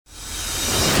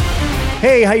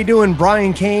Hey, how you doing?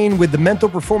 Brian Kane with the Mental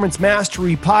Performance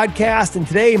Mastery Podcast. And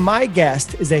today my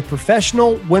guest is a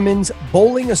professional women's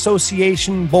bowling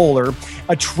association bowler,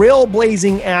 a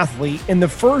trailblazing athlete, and the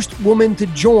first woman to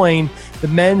join the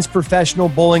Men's Professional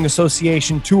Bowling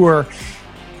Association Tour.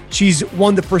 She's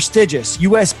won the prestigious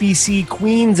USBC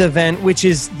Queens event, which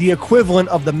is the equivalent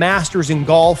of the Masters in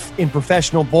golf in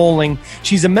professional bowling.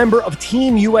 She's a member of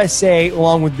Team USA,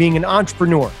 along with being an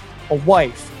entrepreneur, a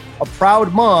wife, a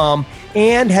proud mom,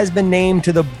 and has been named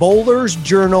to the Bowlers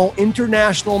Journal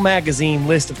International Magazine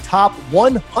list of top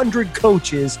 100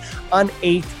 coaches on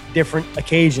 8 different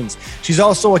occasions. She's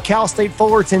also a Cal State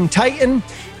Fullerton Titan,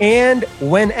 and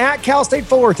when at Cal State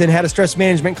Fullerton, had a stress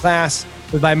management class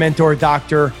with my mentor,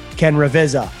 Dr. Ken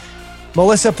Ravizza.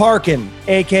 Melissa Parkin,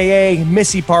 aka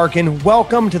Missy Parkin,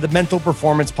 welcome to the Mental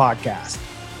Performance Podcast.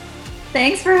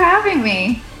 Thanks for having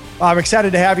me. I'm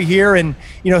excited to have you here, and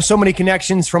so many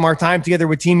connections from our time together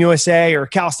with Team USA or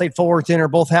Cal State Fullerton, or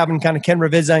both having kind of Ken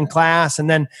Ravizza in class. And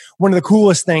then one of the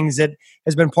coolest things that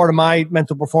has been part of my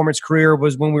mental performance career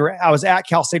was when I was at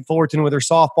Cal State Fullerton with their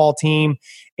softball team,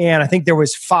 and I think there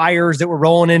was fires that were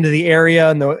rolling into the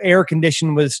area, and the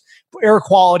air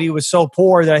quality was so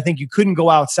poor that I think you couldn't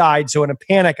go outside. So in a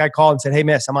panic, I called and said, "Hey,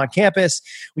 miss, I'm on campus.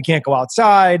 We can't go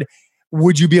outside.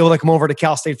 Would you be able to come over to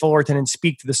Cal State Fullerton and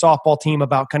speak to the softball team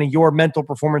about kind of your mental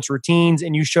performance routines?"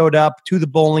 And you showed up to the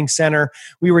bowling center.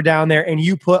 We were down there, and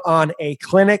you put on a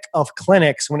clinic of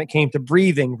clinics when it came to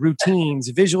breathing, routines,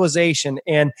 visualization,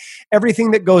 and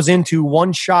everything that goes into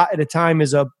one shot at a time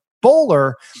as a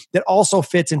bowler that also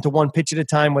fits into one pitch at a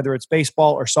time, whether it's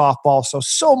baseball or softball.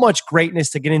 So much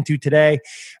greatness to get into today.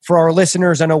 For our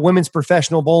listeners, I know women's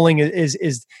professional bowling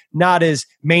is not as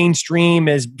mainstream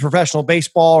as professional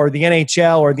baseball or the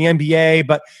NHL or the NBA,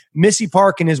 but Missy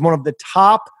Parkin is one of the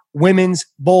top women's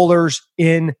bowlers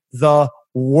in the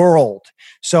world.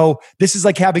 So this is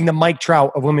like having the Mike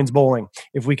Trout of women's bowling,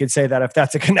 if we could say that, if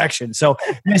that's a connection. So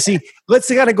Missy, let's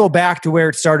kind of go back to where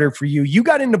it started for you. You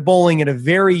got into bowling at a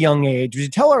very young age. Would you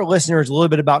tell our listeners a little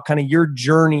bit about kind of your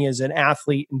journey as an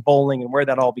athlete in bowling and where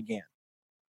that all began?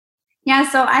 Yeah,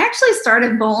 so I actually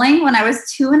started bowling when I was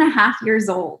 2.5 years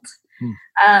old.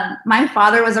 My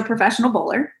father was a professional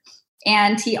bowler,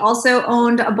 and he also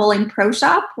owned a bowling pro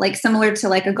shop, like similar to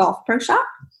like a golf pro shop.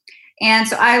 And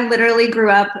so I literally grew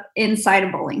up inside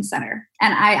a bowling center,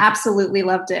 and I absolutely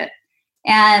loved it.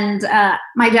 And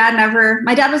my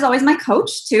dad was always my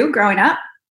coach too, growing up.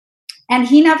 And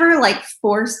he never like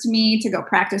forced me to go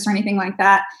practice or anything like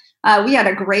that. We had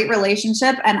a great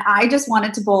relationship, and I just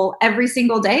wanted to bowl every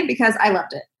single day because I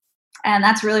loved it. And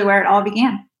that's really where it all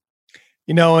began.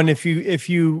 And if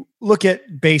you look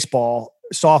at baseball,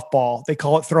 softball, they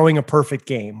call it throwing a perfect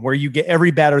game, where you get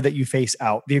every batter that you face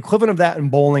out. The equivalent of that in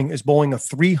bowling is bowling a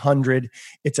 300.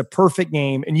 It's a perfect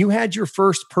game. And you had your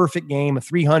first perfect game, a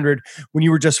 300, when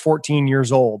you were just 14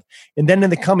 years old. And then in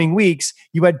the coming weeks,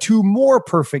 you had 2 more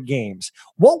perfect games.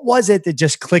 What was it that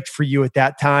just clicked for you at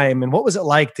that time? And what was it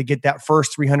like to get that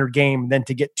first 300 game and then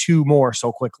to get 2 more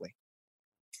so quickly?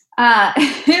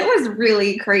 It was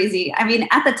really crazy. I mean,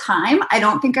 at the time, I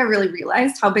don't think I really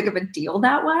realized how big of a deal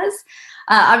that was.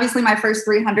 Obviously, my first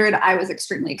 300, I was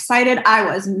extremely excited. I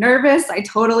was nervous. I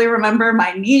totally remember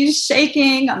my knees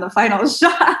shaking on the final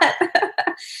shot.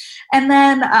 And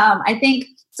then I think,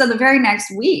 so the very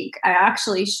next week, I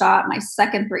actually shot my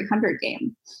second 300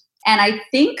 game. And I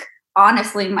think,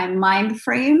 honestly, my mind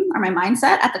frame or my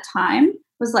mindset at the time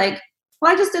was like,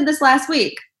 well, I just did this last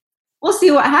week. We'll see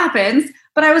what happens.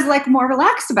 But I was like more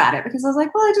relaxed about it because I was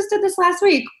like, well, I just did this last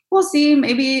week. We'll see.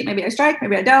 Maybe I strike,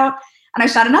 maybe I don't. And I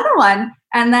shot another one.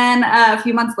 And then a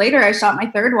few months later, I shot my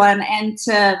third one. And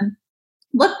to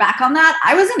look back on that,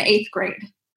 I was in 8th grade.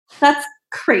 That's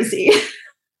crazy.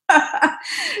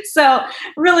 So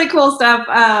really cool stuff.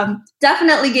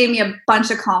 Definitely gave me a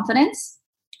bunch of confidence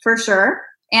for sure.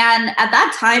 And at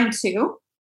that time too,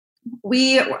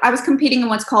 I was competing in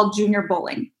what's called junior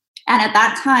bowling. And at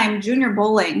that time, junior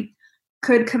bowling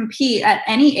could compete at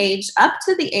any age up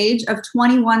to the age of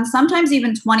 21, sometimes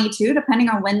even 22, depending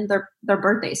on when their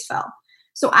birthdays fell.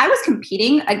 So I was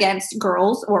competing against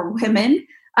girls or women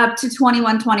up to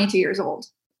 21, 22 years old.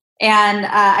 And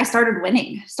I started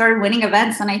winning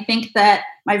events. And I think that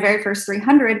my very first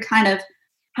 300 kind of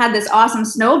had this awesome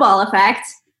snowball effect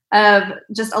of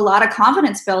just a lot of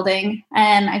confidence building.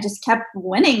 And I just kept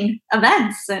winning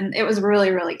events. And it was a really,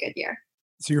 really good year.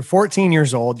 So you're 14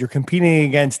 years old, you're competing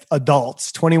against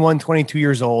adults, 21, 22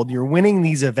 years old, you're winning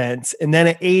these events. And then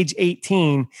at age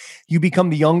 18, you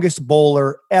become the youngest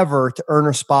bowler ever to earn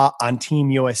a spot on Team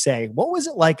USA. What was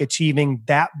it like achieving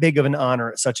that big of an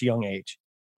honor at such a young age?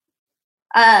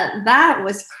 That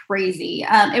was crazy.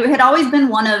 It had always been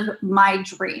one of my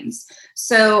dreams.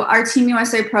 So our Team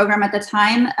USA program at the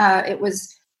time, it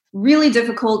was really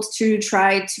difficult to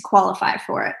try to qualify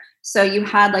for it. So you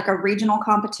had like a regional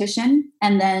competition,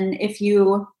 and then if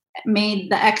you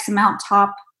made the X amount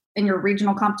top in your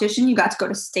regional competition, you got to go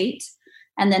to state.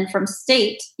 And then from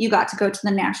state, you got to go to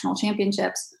the national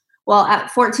championships. Well,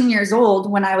 at 14 years old,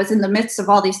 when I was in the midst of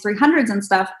all these 300s and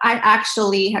stuff, I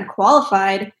actually had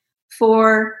qualified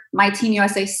for my Team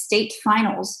USA state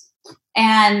finals.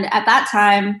 And at that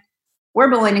time,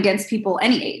 we're bowling against people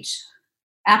any age,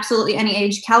 absolutely any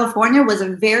age. California was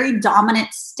a very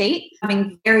dominant state,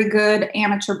 having very good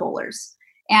amateur bowlers.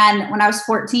 And when I was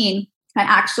 14, I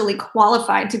actually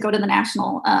qualified to go to the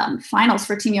national finals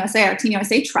for Team USA, our Team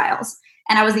USA trials.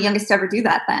 And I was the youngest to ever do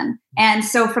that then. And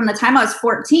so from the time I was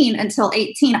 14 until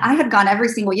 18, I had gone every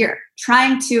single year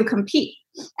trying to compete.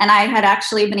 And I had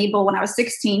actually been able, when I was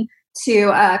 16,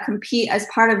 to compete as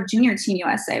part of Junior Team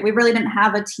USA. We really didn't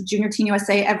have a Junior Team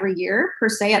USA every year per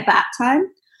se at that time.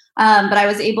 But I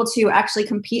was able to actually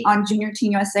compete on Junior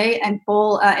Team USA and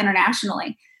bowl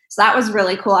internationally. So that was a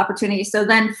really cool opportunity. So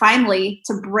then finally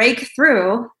to break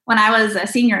through when I was a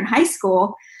senior in high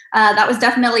school, that was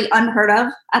definitely unheard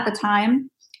of at the time.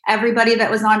 Everybody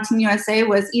that was on Team USA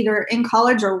was either in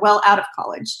college or well out of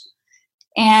college.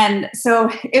 And so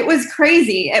it was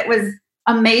crazy. It was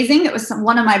amazing. It was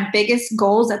one of my biggest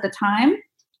goals at the time,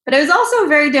 but it was also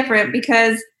very different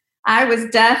because I was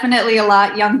definitely a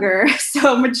lot younger.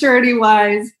 So maturity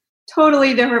wise,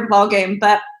 totally different ballgame,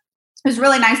 but it was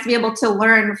really nice to be able to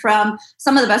learn from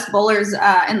some of the best bowlers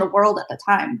in the world at the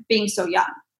time, being so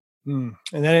young. And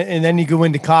then you go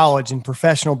into college and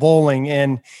professional bowling,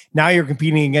 and now you're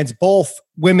competing against both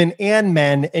women and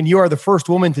men, and you are the first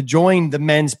woman to join the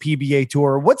men's PBA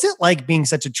tour. What's it like being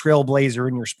such a trailblazer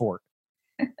in your sport?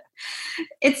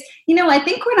 It's, I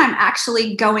think when I'm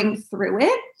actually going through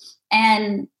it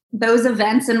and those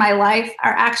events in my life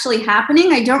are actually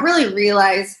happening, I don't really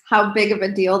realize how big of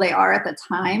a deal they are at the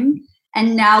time.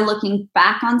 And now looking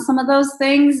back on some of those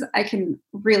things, I can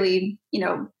really,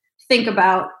 think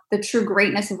about the true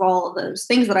greatness of all of those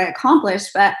things that I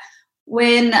accomplished. But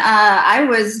when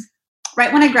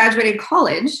right when I graduated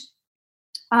college,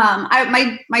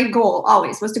 my goal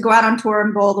always was to go out on tour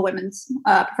and bowl the women's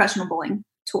professional bowling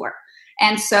tour.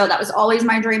 And so that was always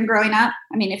my dream growing up.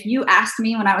 I mean, if you asked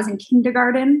me when I was in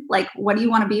kindergarten, like, what do you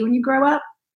want to be when you grow up?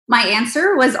 My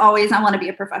answer was always, I want to be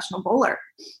a professional bowler.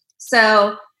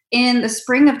 So in the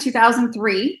spring of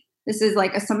 2003, this is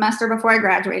like a semester before I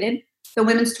graduated, the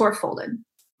women's tour folded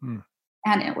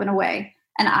and it went away.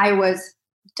 And I was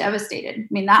devastated. I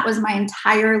mean, that was my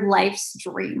entire life's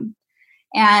dream.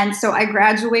 And so I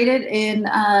graduated in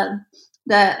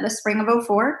the spring of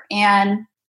 2004. And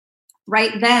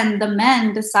right then the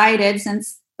men decided,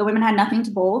 since the women had nothing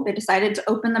to bowl, they decided to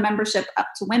open the membership up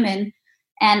to women.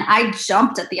 And I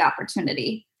jumped at the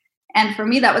opportunity. And for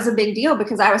me, that was a big deal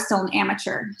because I was still an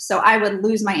amateur. So I would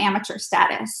lose my amateur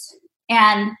status.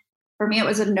 And for me, it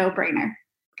was a no-brainer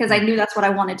because I knew that's what I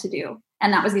wanted to do.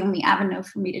 And that was the only avenue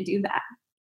for me to do that.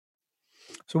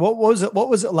 So what was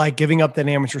it like giving up that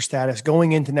amateur status,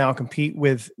 going in to now compete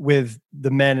with the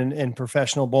men in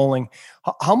professional bowling?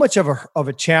 How much of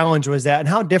a challenge was that? And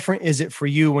how different is it for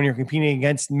you when you're competing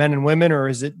against men and women, or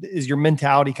is your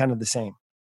mentality kind of the same?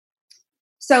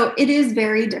 So it is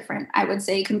very different, I would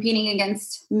say, competing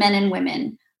against men and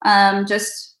women.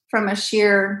 Just from a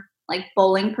sheer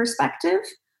bowling perspective,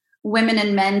 women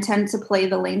and men tend to play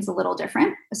the lanes a little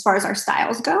different as far as our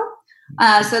styles go.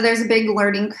 So there's a big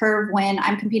learning curve when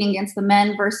I'm competing against the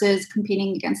men versus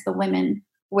competing against the women,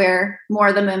 where more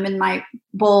of the women might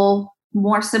bowl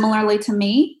more similarly to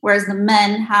me, whereas the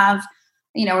men have,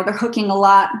 they're hooking a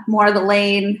lot more of the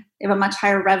lane. They have a much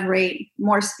higher rev rate,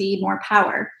 more speed, more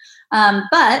power.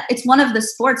 But it's one of the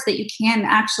sports that you can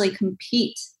actually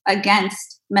compete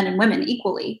against men and women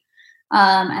equally.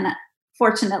 And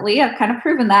fortunately, I've kind of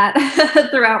proven that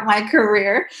throughout my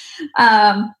career.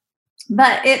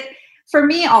 But for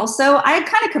me also, I had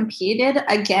kind of competed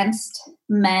against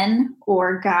men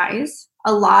or guys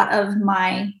a lot of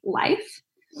my life.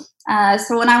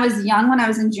 So when I was young, when I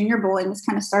was in junior bowling, this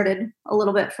kind of started a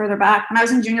little bit further back. When I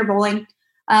was in junior bowling,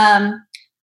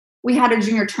 we had a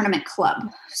junior tournament club.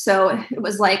 So it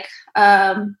was like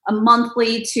a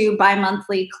monthly to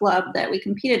bi-monthly club that we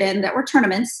competed in that were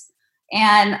tournaments.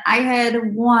 And I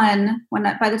had won,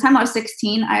 by the time I was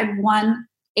 16, I had won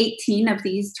 18 of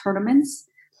these tournaments.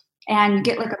 And you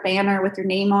get a banner with your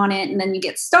name on it, and then you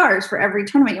get stars for every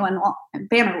tournament you win. Well, the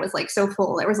banner was so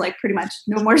full, there was pretty much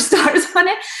no more stars on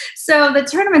it. So the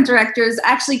tournament directors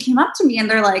actually came up to me and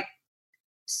they're like,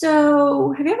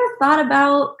 So have you ever thought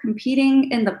about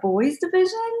competing in the boys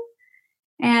division?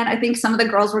 And I think some of the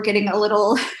girls were getting a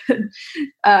little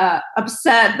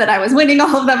upset that I was winning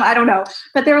all of them. I don't know.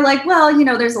 But they were like, well,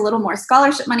 there's a little more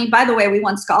scholarship money. By the way, we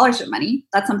won scholarship money.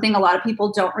 That's something a lot of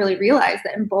people don't really realize,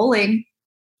 that in bowling,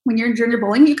 when you're in junior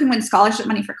bowling, you can win scholarship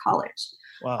money for college.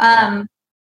 Wow.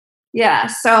 Yeah.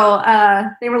 So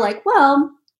they were like,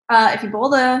 well, if you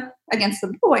bowl against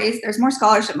the boys, there's more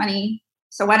scholarship money.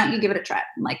 So why don't you give it a try?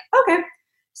 I'm like, okay.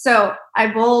 So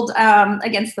I bowled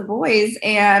against the boys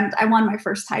and I won my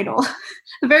first title.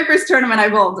 The very first tournament I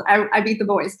bowled, I beat the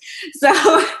boys. So,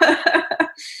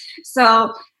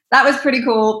 so that was pretty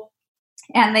cool.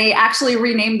 And they actually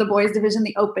renamed the boys division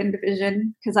the open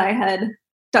division because I had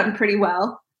done pretty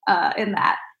well in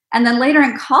that. And then later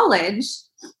in college,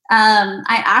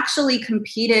 I actually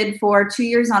competed for 2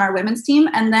 years on our women's team.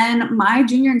 And then my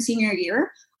junior and senior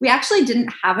year, we actually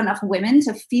didn't have enough women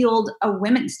to field a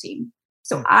women's team.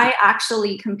 So I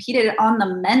actually competed on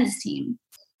the men's team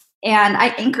and I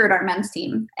anchored our men's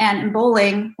team. And in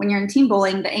bowling, when you're in team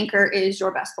bowling, the anchor is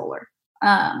your best bowler.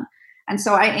 And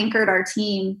so I anchored our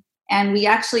team and we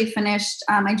actually finished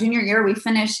my junior year. We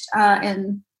finished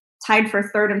in tied for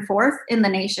third and fourth in the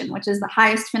nation, which is the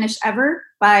highest finish ever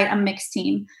by a mixed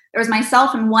team. There was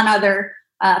myself and one other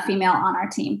female on our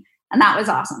team. And that was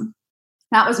awesome.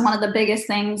 That was one of the biggest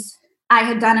things I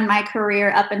had done in my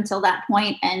career up until that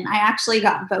point. And I actually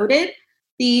got voted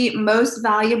the most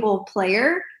valuable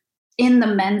player in the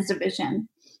men's division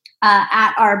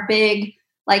at our big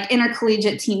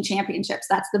intercollegiate team championships.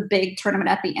 That's the big tournament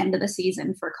at the end of the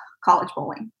season for college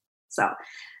bowling. So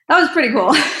that was pretty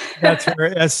cool.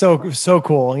 That's so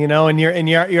cool, and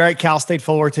you're at Cal State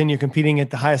Fullerton, you're competing at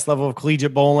the highest level of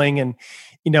collegiate bowling. And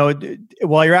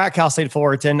while you're at Cal State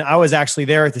Fullerton, I was actually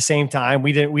there at the same time.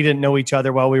 We didn't know each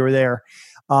other while we were there.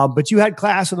 But you had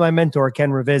class with my mentor, Ken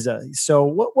Ravizza. So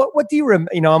what do you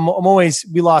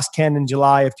we lost Ken in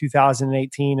July of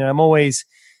 2018. And I'm always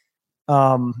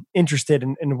interested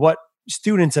in what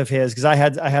students of his, because I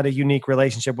had a unique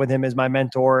relationship with him as my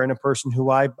mentor and a person who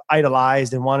I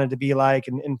idolized and wanted to be like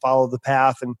and follow the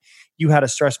path. And you had a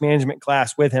stress management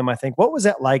class with him, I think. What was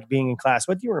that like being in class?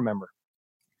 What do you remember?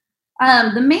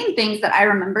 The main things that I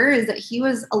remember is that he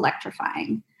was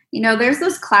electrifying. There's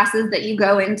those classes that you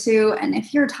go into, and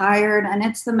if you're tired and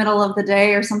it's the middle of the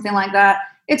day or something like that,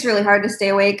 it's really hard to stay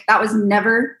awake. That was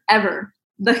never, ever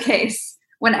the case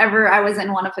whenever I was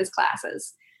in one of his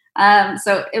classes.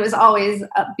 So it was always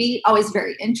upbeat, always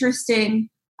very interesting.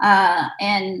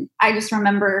 And I just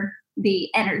remember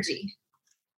the energy.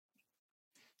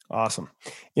 Awesome.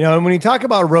 And when you talk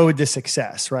about road to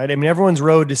success, right? I mean, everyone's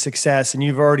road to success, and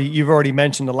you've already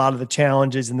mentioned a lot of the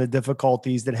challenges and the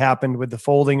difficulties that happened with the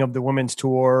folding of the women's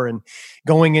tour and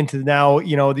going into now,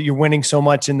 that you're winning so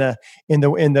much in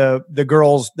the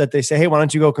girls that they say, hey, why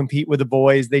don't you go compete with the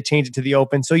boys? They change it to the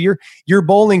open. So your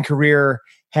bowling career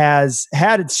has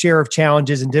had its share of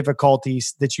challenges and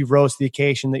difficulties that you've rose to the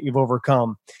occasion, that you've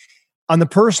overcome. On the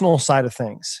personal side of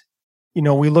things,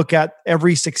 we look at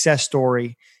every success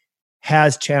story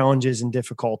has challenges and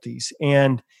difficulties.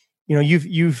 And,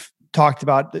 you've talked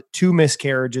about the 2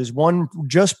 miscarriages, one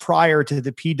just prior to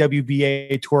the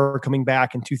PWBA tour coming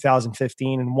back in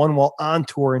 2015 and one while on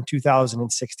tour in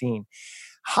 2016.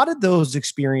 How did those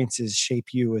experiences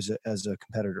shape you as a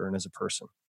competitor and as a person?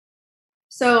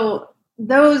 So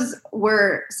those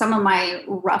were some of my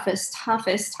roughest,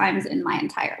 toughest times in my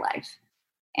entire life.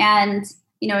 And,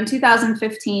 in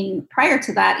 2015, prior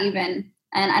to that even,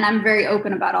 and I'm very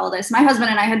open about all this, my husband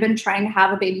and I had been trying to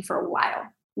have a baby for a while,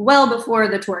 well before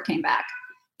the tour came back.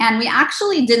 And we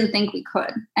actually didn't think we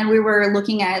could. And we were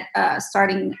looking at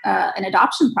starting an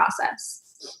adoption process.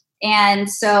 And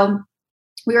so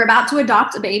we were about to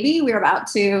adopt a baby. We were about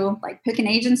to pick an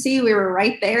agency. We were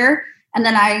right there. And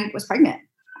then I was pregnant.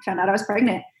 I found out I was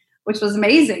pregnant, which was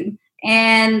amazing.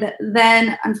 And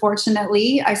then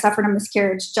unfortunately, I suffered a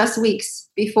miscarriage just weeks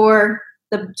before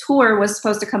the tour was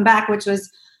supposed to come back, which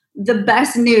was the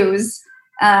best news,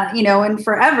 and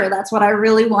forever. That's what I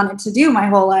really wanted to do my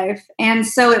whole life. And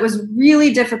so it was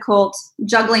really difficult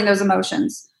juggling those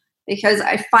emotions because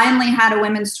I finally had a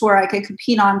women's tour I could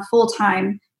compete on full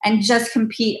time and just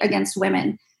compete against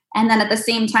women. And then at the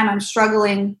same time, I'm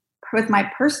struggling with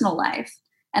my personal life.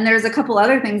 And there's a couple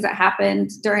other things that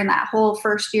happened during that whole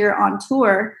first year on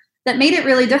tour that made it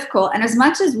really difficult. And as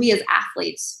much as we as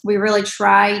athletes, we really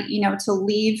try, to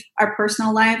leave our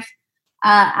personal life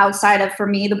outside of, for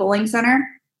me, the bowling center,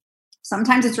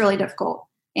 sometimes it's really difficult.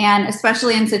 And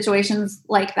especially in situations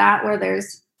like that, where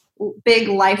there's big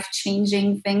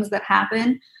life-changing things that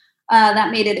happen,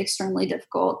 that made it extremely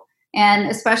difficult.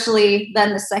 And especially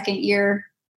then the second year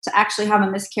to actually have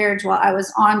a miscarriage while I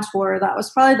was on tour, that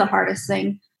was probably the hardest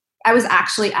thing. I was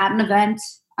actually at an event.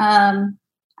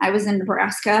 I was in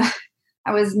Nebraska.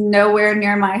 I was nowhere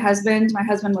near my husband. My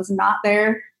husband was not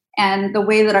there. And the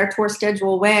way that our tour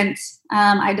schedule went,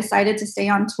 I decided to stay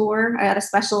on tour. I had a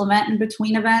special event in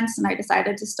between events, and I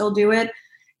decided to still do it.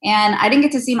 And I didn't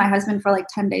get to see my husband for like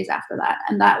 10 days after that.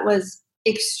 And that was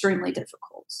extremely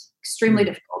difficult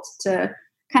to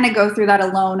kind of go through that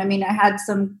alone. I mean, I had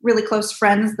some really close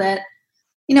friends that,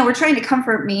 were trying to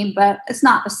comfort me, but it's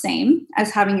not the same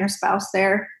as having your spouse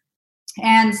there.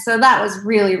 And so that was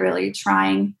really, really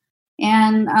trying.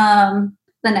 And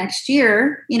the next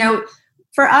year,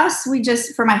 for us,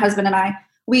 for my husband and I,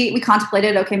 we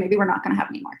contemplated, okay, maybe we're not going to have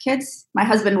any more kids. My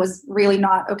husband was really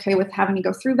not okay with having to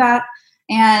go through that.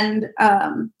 And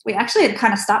we actually had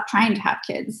kind of stopped trying to have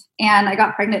kids. And I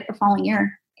got pregnant the following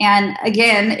year. And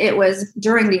again, it was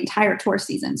during the entire tour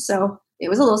season. So it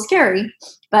was a little scary.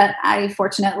 But I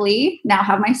fortunately now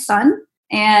have my son.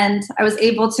 And I was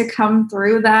able to come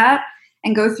through that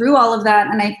and go through all of that.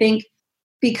 And I think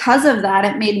because of that,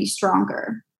 it made me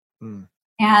stronger.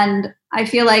 And I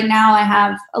feel like now I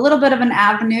have a little bit of an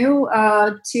avenue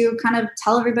to kind of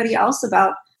tell everybody else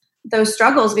about those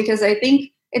struggles, because I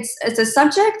think it's a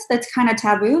subject that's kind of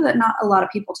taboo that not a lot of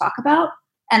people talk about.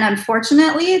 And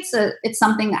unfortunately, it's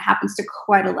something that happens to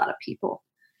quite a lot of people.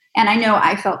 And I know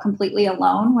I felt completely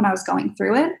alone when I was going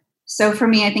through it. So for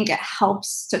me, I think it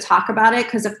helps to talk about it,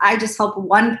 because if I just help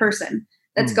one person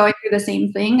that's going through the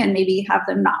same thing and maybe have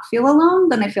them not feel alone,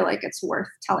 then I feel like it's worth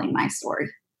telling my story.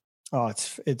 Oh,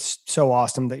 it's so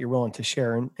awesome that you're willing to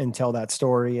share and tell that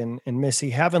story. And Missy,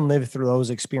 having lived through those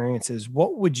experiences,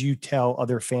 what would you tell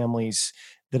other families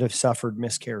that have suffered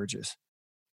miscarriages?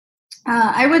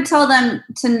 I would tell them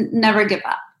to never give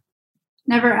up.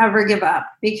 Never, ever give up.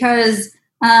 Because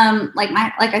like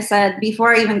I said,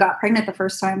 before I even got pregnant the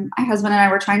first time, my husband and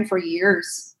I were trying for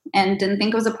years and didn't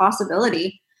think it was a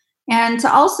possibility. And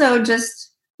to also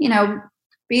just,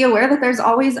 be aware that there's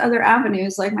always other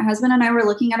avenues. Like my husband and I were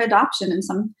looking at adoption, and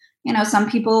some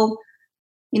people,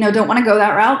 don't want to go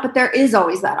that route, but there is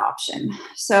always that option.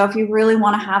 So if you really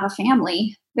want to have a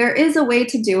family, there is a way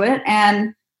to do it.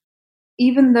 And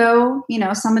even though,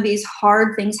 some of these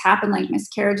hard things happen, like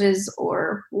miscarriages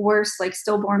or worse, like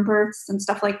stillborn births and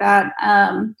stuff like that,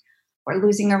 or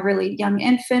losing a really young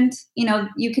infant,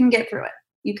 you can get through it.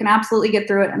 You can absolutely get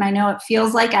through it. And I know it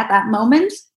feels like at that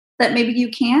moment that maybe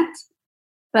you can't,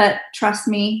 but trust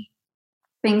me,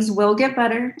 things will get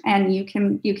better, and you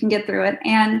can get through it,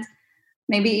 and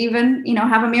maybe even,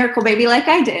 have a miracle baby like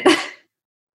I did.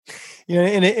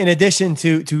 In addition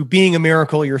to being a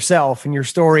miracle yourself and your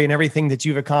story and everything that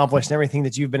you've accomplished and everything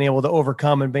that you've been able to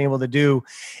overcome and been able to do,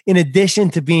 in addition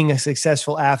to being a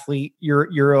successful athlete,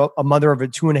 you're a mother of a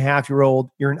 2.5-year-old,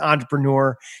 you're an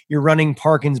entrepreneur, you're running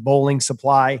Parkin's Bowling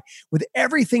Supply. With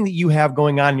everything that you have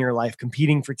going on in your life,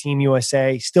 competing for Team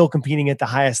USA, still competing at the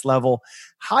highest level,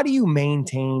 how do you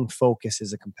maintain focus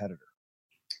as a competitor?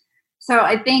 So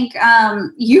I think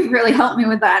you've really helped me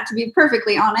with that, to be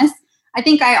perfectly honest. I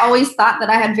think I always thought that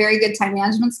I had very good time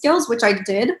management skills, which I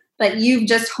did, but you've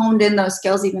just honed in those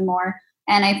skills even more.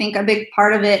 And I think a big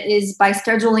part of it is by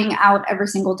scheduling out every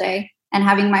single day and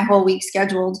having my whole week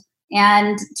scheduled.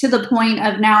 And to the point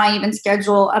of now I even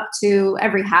schedule up to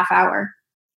every half hour.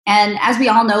 And as we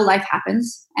all know, life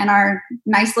happens, and our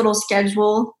nice little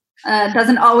schedule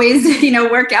doesn't always,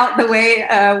 work out the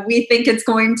way we think it's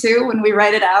going to when we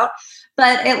write it out.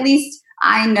 But at least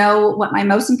I know what my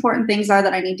most important things are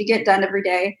that I need to get done every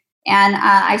day. And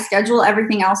I schedule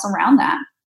everything else around that.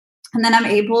 And then I'm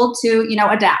able to,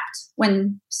 adapt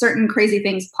when certain crazy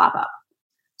things pop up.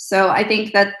 So I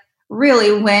think that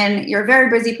really when you're a very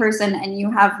busy person and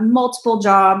you have multiple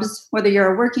jobs, whether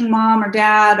you're a working mom or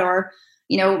dad or,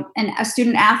 a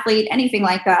student athlete, anything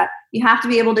like that, you have to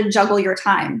be able to juggle your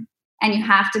time, and you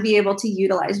have to be able to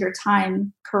utilize your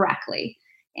time correctly.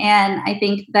 And I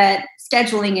think that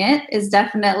scheduling it is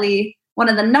definitely one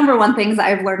of the number one things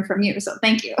I've learned from you. So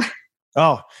thank you.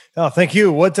 Oh, thank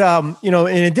you. What,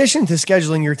 in addition to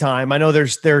scheduling your time, I know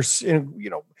there's,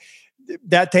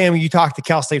 that time you talked to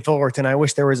Cal State Fullerton, I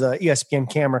wish there was a ESPN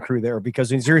camera crew there,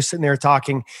 because when you're sitting there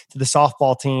talking to the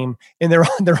softball team and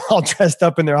they're all dressed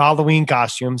up in their Halloween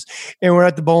costumes, and we're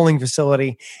at the bowling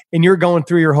facility and you're going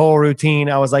through your whole routine,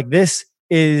 I was like, this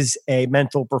is a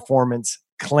mental performance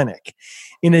clinic.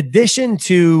 In addition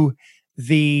to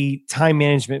the time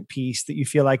management piece that you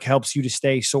feel like helps you to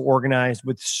stay so organized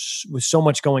with so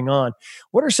much going on,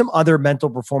 what are some other mental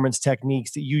performance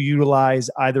techniques that you utilize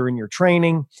either in your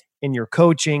training, in your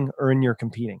coaching, or in your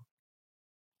competing?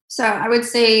 So I would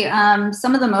say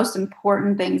some of the most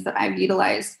important things that I've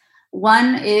utilized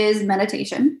One is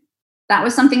meditation. That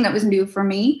was something that was new for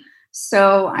me.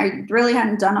 So I really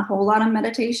hadn't done a whole lot of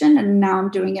meditation, and now I'm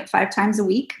doing it 5 times a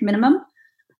week minimum.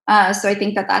 So I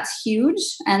think that that's huge,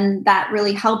 and that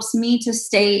really helps me to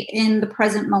stay in the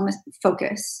present moment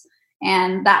focus.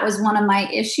 And that was one of my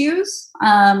issues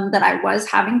that I was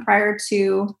having prior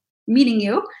to meeting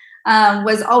you,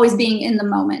 was always being in the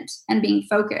moment and being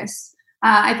focused.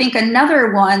 I think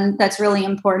another one that's really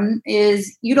important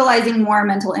is utilizing more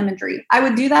mental imagery. I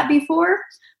would do that before,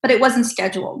 but it wasn't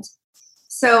scheduled.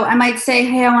 So I might say,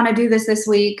 hey, I want to do this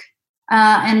week.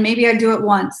 And maybe I do it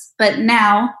once, but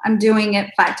now I'm doing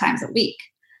it 5 times a week.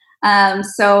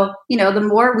 So, the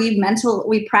more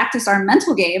we practice our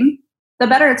mental game, the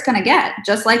better it's going to get,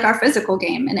 just like our physical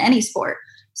game in any sport.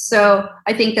 So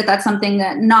I think that that's something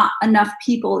that not enough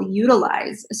people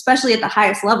utilize, especially at the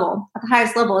highest level. At the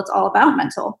highest level, it's all about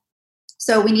mental.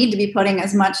 So we need to be putting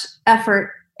as much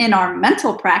effort in our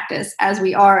mental practice as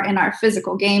we are in our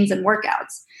physical games and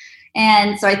workouts.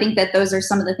 And so I think that those are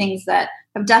some of the things that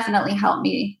have definitely helped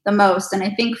me the most. And I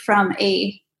think from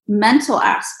a mental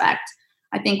aspect,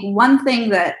 I think one thing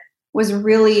that was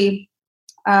really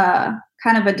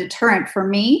kind of a deterrent for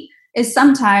me is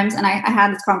sometimes, and I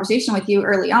had this conversation with you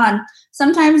early on,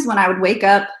 sometimes when I would wake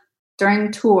up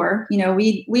during tour,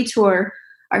 we tour,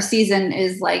 our season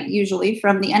is like usually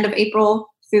from the end of April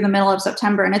through the middle of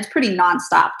September, and it's pretty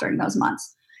nonstop during those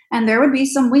months. And there would be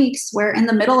some weeks where in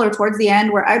the middle or towards the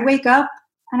end where I'd wake up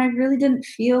and I really didn't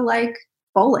feel like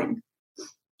bowling.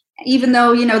 Even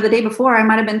though, the day before I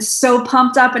might have been so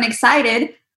pumped up and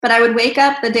excited, but I would wake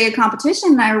up the day of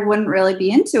competition and I wouldn't really be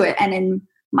into it. And in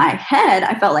my head,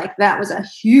 I felt like that was a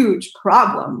huge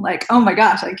problem. Like, oh my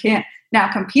gosh, I can't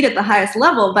now compete at the highest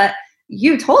level. But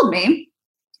you told me,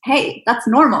 hey, that's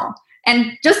normal.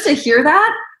 And just to hear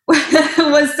that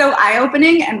was so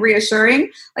eye-opening and reassuring.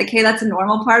 Like, hey, that's a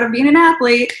normal part of being an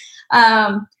athlete.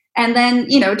 And then,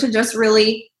 to just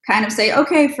really kind of say,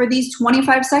 okay, for these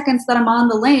 25 seconds that I'm on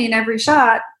the lane every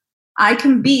shot, I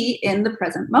can be in the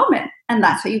present moment. And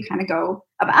that's how you kind of go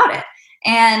about it.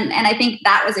 And I think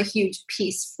that was a huge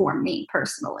piece for me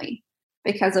personally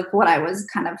because of what I was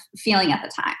kind of feeling at the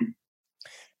time.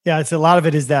 Yeah, it's a lot of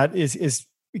it is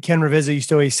Ken Ravizza used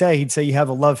to always say, he'd say you have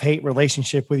a love-hate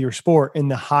relationship with your sport. And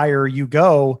the higher you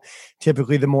go,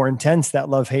 typically the more intense that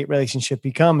love-hate relationship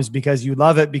becomes because you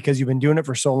love it because you've been doing it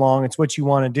for so long. It's what you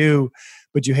want to do,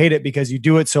 but you hate it because you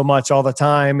do it so much all the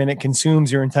time and it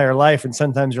consumes your entire life. And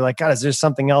sometimes you're like, God, is there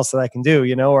something else that I can do?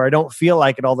 Or I don't feel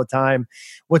like it all the time.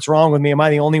 What's wrong with me? Am I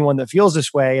the only one that feels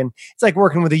this way? And it's like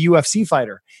working with a UFC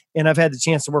fighter. And I've had the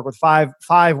chance to work with five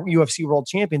UFC world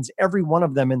champions, every one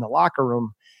of them in the locker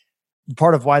room.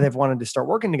 Part of why they've wanted to start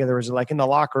working together is like in the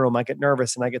locker room, I get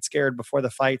nervous and I get scared before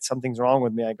the fight. Something's wrong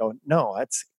with me. I go, no,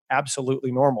 that's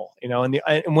absolutely normal.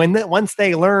 Once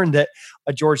they learn that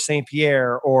a George St.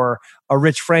 Pierre or a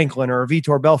Rich Franklin or a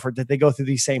Vitor Belfort, that they go through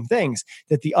these same things,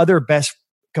 that the other best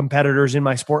competitors in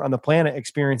my sport on the planet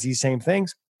experience these same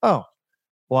things. Oh,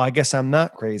 well, I guess I'm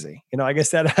not crazy. I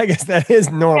guess that is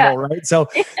normal, right? So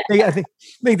I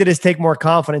think that is take more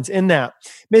confidence in that.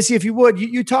 Missy, if you would,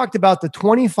 you talked about the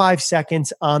 25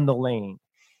 seconds on the lane.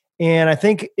 And I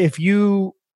think if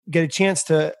you get a chance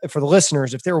for the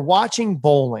listeners, if they're watching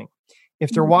bowling, if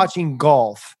they're watching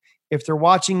golf, if they're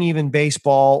watching even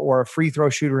baseball or a free throw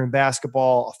shooter in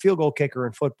basketball, a field goal kicker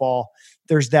in football,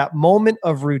 there's that moment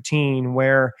of routine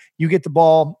where you get the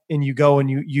ball and you go and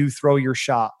you throw your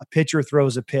shot. A pitcher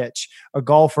throws a pitch. A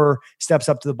golfer steps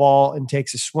up to the ball and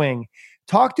takes a swing.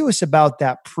 Talk to us about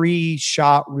that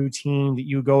pre-shot routine that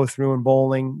you go through in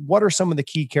bowling. What are some of the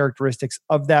key characteristics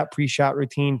of that pre-shot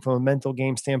routine from a mental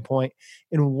game standpoint?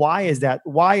 And why is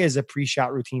a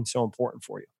pre-shot routine so important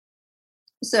for you?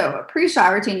 So a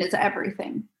pre-shot routine is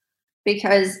everything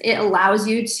because it allows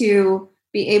you to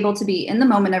be able to be in the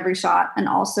moment every shot and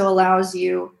also allows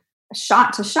you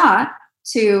shot to shot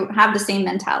to have the same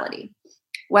mentality.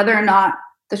 Whether or not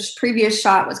the previous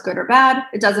shot was good or bad,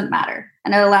 it doesn't matter.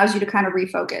 And it allows you to kind of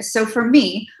refocus. So for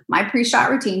me, my pre-shot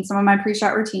routine, some of my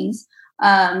pre-shot routines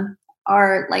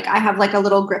are like, I have like a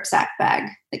little grip sack bag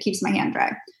that keeps my hand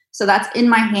dry. So that's in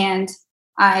my hand.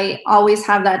 I always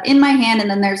have that in my hand.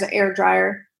 And then there's an air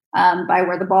dryer by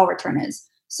where the ball return is.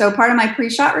 So part of my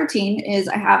pre-shot routine is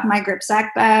I have my grip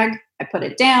sack bag. I put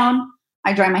it down.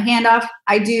 I dry my hand off.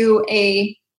 I do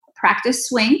a practice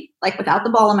swing, like without the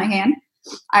ball in my hand.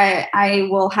 I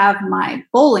will have my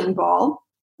bowling ball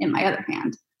in my other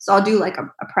hand. So I'll do like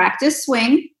a practice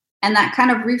swing, and that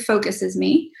kind of refocuses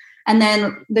me. And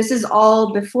then this is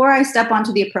all before I step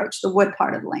onto the approach, the wood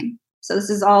part of the lane. So this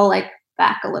is all like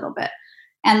back a little bit.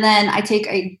 And then I take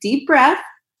a deep breath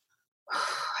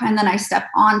and then I step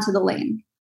onto the lane.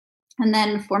 And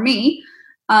then for me,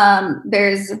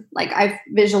 there's like I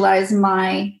visualize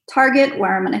my target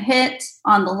where I'm going to hit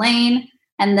on the lane,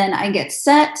 and then I get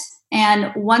set.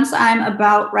 And once I'm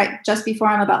about just before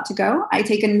I'm about to go, I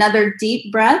take another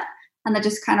deep breath, and that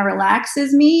just kind of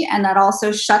relaxes me, and that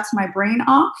also shuts my brain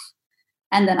off,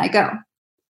 and then I go.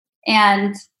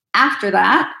 And after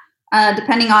that,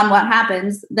 depending on what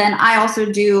happens, then I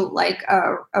also do like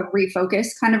a refocus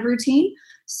kind of routine.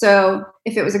 So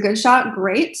if it was a good shot,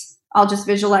 great. I'll just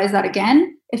visualize that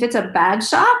again. If it's a bad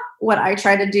shot, what I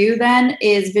try to do then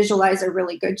is visualize a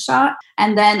really good shot.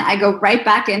 And then I go right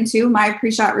back into my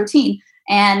pre-shot routine.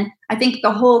 And I think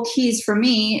the whole keys for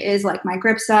me is like my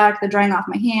grip sack, the drying off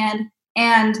my hand,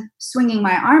 and swinging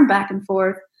my arm back and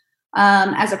forth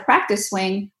as a practice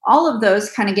swing. All of those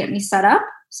kind of get me set up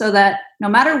so that no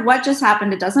matter what just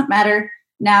happened, it doesn't matter.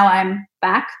 Now I'm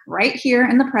back right here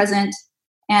in the present,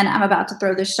 and I'm about to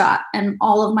throw this shot. And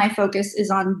all of my focus is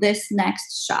on this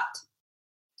next shot.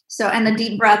 So, and the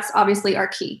deep breaths obviously are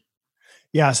key.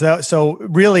 Yeah. So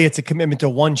really it's a commitment to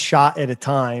one shot at a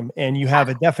time, and you have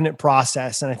a definite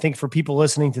process. And I think for people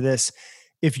listening to this,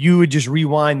 if you would just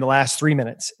rewind the last 3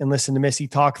 minutes and listen to Missy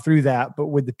talk through that, but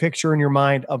with the picture in your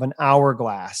mind of an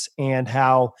hourglass and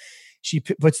how she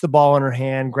puts the ball in her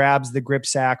hand, grabs the grip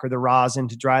sack or the rosin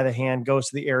to dry the hand, goes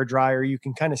to the air dryer, you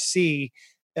can kind of see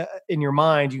in your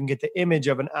mind, you can get the image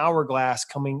of an hourglass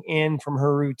coming in from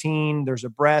her routine. There's a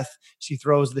breath, she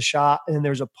throws the shot, and then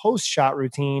there's a post-shot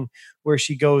routine where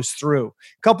she goes through.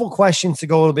 A couple questions to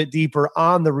go a little bit deeper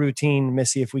on the routine,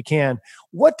 Missy, if we can.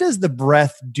 What does the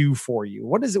breath do for you?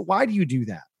 What is it? Why do you do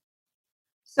that?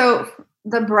 So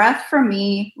the breath for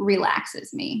me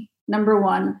relaxes me, number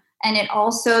one. And it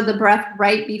also, the breath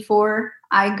right before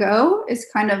I go is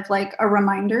kind of like a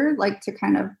reminder, like to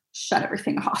kind of shut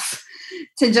everything off,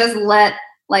 to just let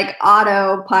like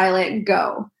autopilot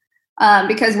go.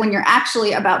 Because when you're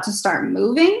actually about to start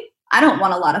moving, I don't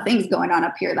want a lot of things going on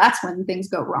up here. That's when things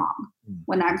go wrong,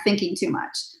 when I'm thinking too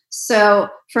much. So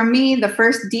for me, the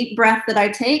first deep breath that I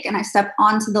take and I step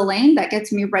onto the lane, that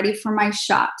gets me ready for my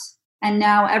shot. And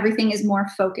now everything is more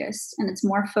focused, and it's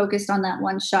more focused on that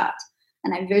one shot.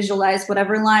 And I visualize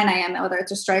whatever line I am, whether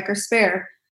it's a strike or spare.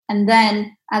 And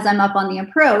then as I'm up on the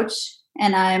approach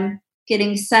and I'm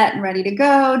getting set and ready to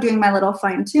go, doing my little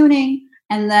fine tuning,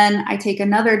 and then I take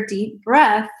another deep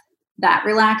breath, that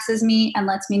relaxes me and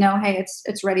lets me know, hey,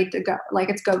 it's ready to go. Like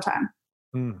it's go time.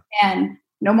 And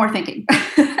no more thinking.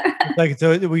 Like,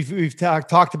 so we've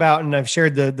talked about, and I've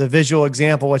shared the visual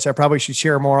example, which I probably should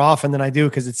share more often than I do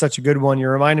because it's such a good one.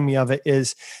 You're reminding me of it.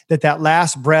 Is that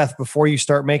last breath before you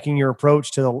start making your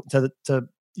approach to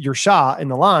your shot in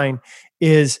the line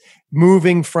is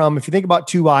moving from, if you think about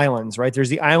two islands, right? There's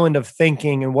the island of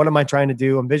thinking and what am I trying to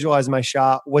do? I'm visualizing my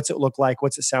shot. What's it look like?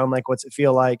 What's it sound like? What's it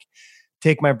feel like?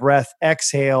 Take my breath,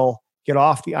 exhale, get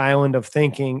off the island of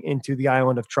thinking into the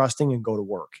island of trusting and go to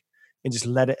work. And just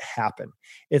let it happen.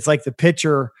 It's like the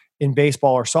pitcher in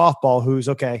baseball or softball who's,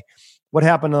 okay, what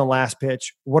happened on the last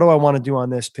pitch? What do I want to do on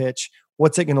this pitch?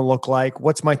 What's it going to look like?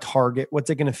 What's my target?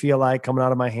 What's it going to feel like coming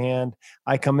out of my hand?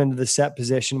 I come into the set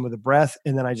position with a breath,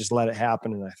 and then I just let it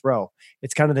happen and I throw.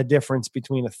 It's kind of the difference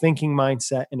between a thinking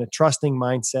mindset and a trusting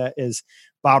mindset, is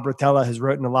Bob Rotella has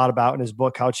written a lot about in his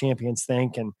book, How Champions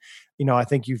Think. And, you know, I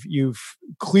think you've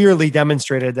clearly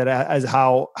demonstrated that as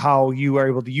how you are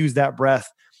able to use that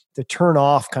breath to turn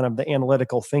off kind of the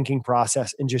analytical thinking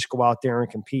process and just go out there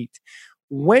and compete.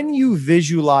 When you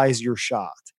visualize your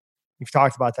shot, you've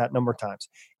talked about that a number of times.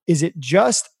 Is it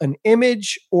just an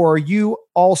image, or are you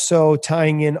also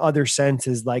tying in other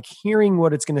senses, like hearing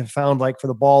what it's going to sound like for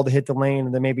the ball to hit the lane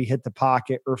and then maybe hit the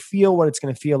pocket, or feel what it's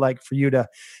going to feel like for you to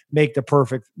make the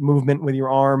perfect movement with your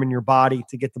arm and your body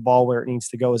to get the ball where it needs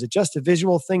to go? Is it just a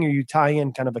visual thing, or you tie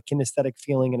in kind of a kinesthetic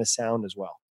feeling and a sound as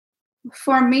well?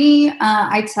 For me,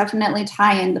 I definitely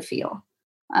tie in the feel.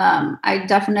 I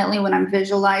definitely, when I'm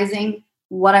visualizing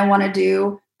what I want to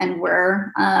do and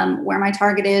where my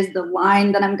target is, the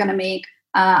line that I'm going to make,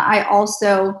 I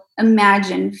also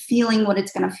imagine feeling what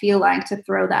it's going to feel like to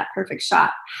throw that perfect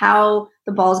shot, how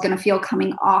the ball is going to feel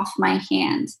coming off my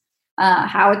hand,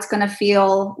 how it's going to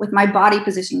feel with my body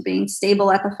position, being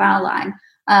stable at the foul line.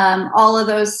 All of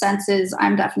those senses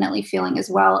I'm definitely feeling as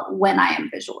well when I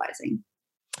am visualizing.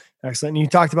 Excellent. And you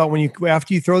talked about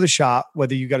after you throw the shot,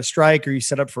 whether you got a strike or you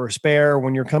set up for a spare,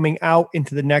 when you're coming out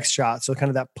into the next shot. So kind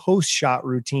of that post-shot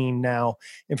routine now.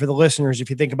 And for the listeners,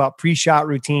 if you think about pre-shot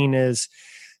routine is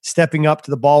stepping up to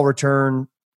the ball return,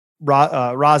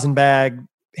 rosin bag,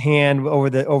 hand over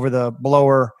the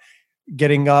blower,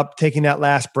 getting up, taking that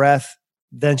last breath,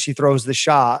 then she throws the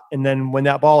shot. And then when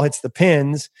that ball hits the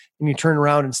pins and you turn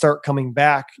around and start coming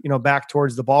back, back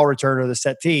towards the ball return or the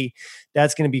settee,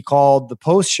 that's going to be called the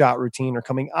post shot routine, or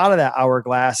coming out of that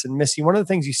hourglass. And Missy, one of the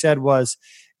things you said was,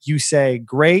 you say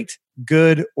great,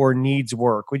 good, or needs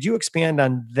work. Would you expand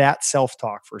on that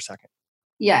self-talk for a second?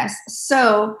 Yes.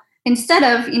 So instead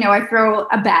of, I throw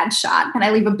a bad shot and I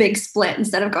leave a big split,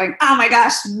 instead of going, oh my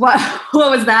gosh, what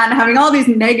was that? And having all these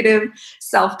negative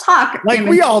self-talk. Like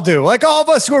we all do, like all of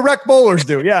us who are rec bowlers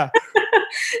do. Yeah.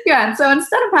 Yeah. So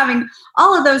instead of having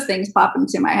all of those things pop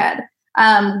into my head,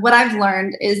 what I've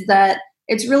learned is that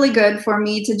it's really good for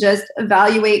me to just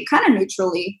evaluate kind of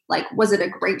neutrally, like, was it a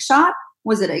great shot?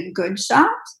 Was it a good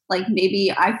shot? Like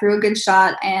maybe I threw a good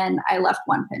shot and I left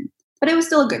one pin, but it was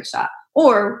still a good shot.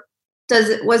 Or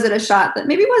was it a shot that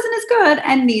maybe wasn't as good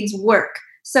and needs work?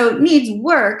 So needs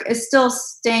work is still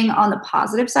staying on the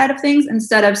positive side of things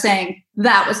instead of saying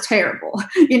that was terrible,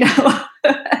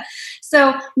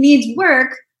 So needs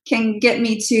work can get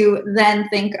me to then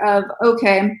think of,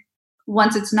 okay,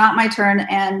 once it's not my turn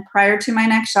and prior to my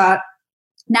next shot,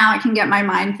 now I can get my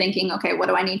mind thinking, okay, what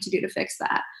do I need to do to fix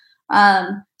that?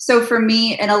 So for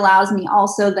me, it allows me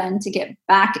also then to get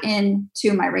back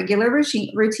into my regular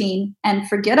routine and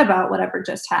forget about whatever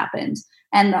just happened.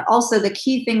 And also the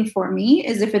key thing for me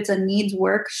is, if it's a needs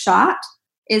work shot,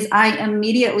 is I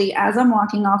immediately, as I'm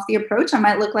walking off the approach, I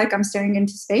might look like I'm staring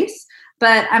into space,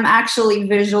 but I'm actually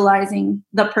visualizing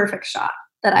the perfect shot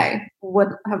that I would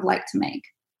have liked to make.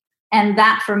 And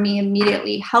that for me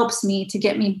immediately helps me to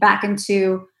get me back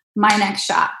into my next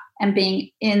shot and being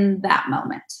in that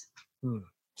moment.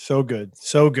 So good.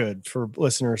 So good for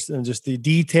listeners, and just the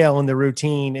detail in the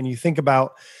routine. And you think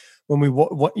about when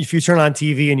if you turn on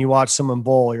TV and you watch someone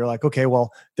bowl, you're like, okay,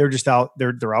 well, they're just out,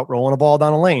 they're out rolling a ball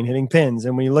down a lane, hitting pins.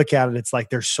 And when you look at it, it's like,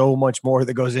 there's so much more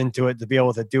that goes into it to be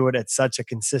able to do it at such a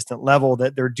consistent level,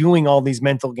 that they're doing all these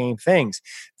mental game things,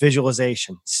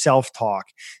 visualization, self-talk,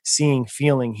 seeing,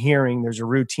 feeling, hearing. There's a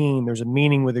routine, there's a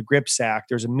meaning with a grip sack,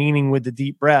 there's a meaning with the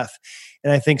deep breath.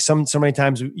 And I think so many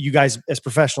times you guys as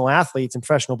professional athletes and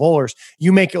professional bowlers,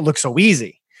 you make it look so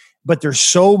easy. But there's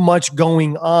so much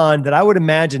going on that I would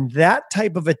imagine that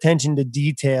type of attention to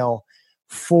detail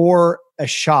for a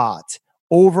shot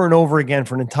over and over again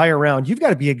for an entire round, you've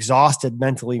got to be exhausted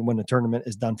mentally when the tournament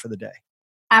is done for the day.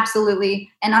 Absolutely.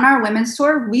 And on our women's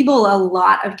tour, we bowl a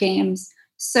lot of games.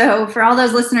 So for all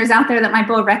those listeners out there that might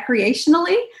bowl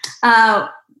recreationally,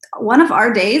 one of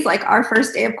our days, like our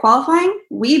first day of qualifying,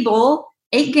 we bowl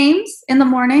 8 games in the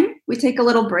morning. We take a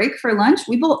little break for lunch.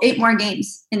 We bowl 8 more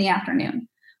games in the afternoon.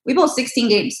 We bowl 16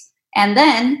 games. And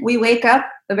then we wake up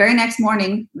the very next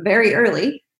morning very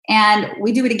early and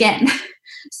we do it again.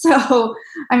 So,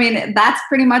 I mean, that's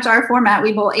pretty much our format.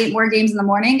 We bowl 8 more games in the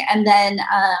morning, and then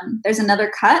there's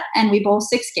another cut and we bowl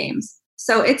 6 games.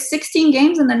 So it's 16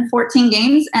 games and then 14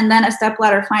 games and then a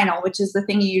stepladder final, which is the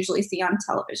thing you usually see on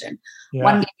television,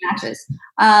 1-game matches.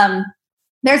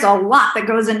 There's a lot that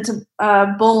goes into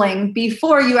bowling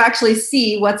before you actually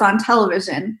see what's on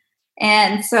television.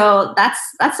 And so that's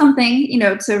something,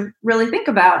 to really think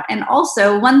about. And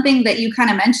also one thing that you kind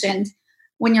of mentioned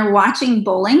when you're watching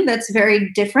bowling that's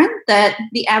very different that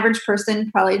the average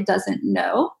person probably doesn't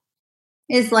know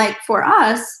is, like, for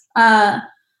us, I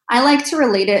like to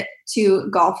relate it to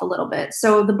golf a little bit.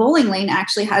 So the bowling lane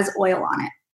actually has oil on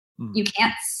it. You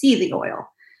can't see the oil.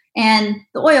 And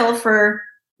the oil for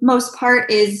most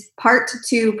part is part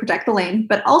to protect the lane,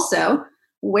 but also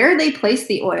where they place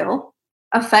the oil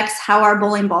affects how our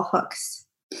bowling ball hooks.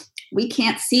 We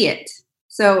can't see it.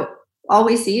 So all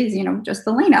we see is, just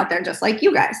the lane out there, just like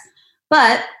you guys.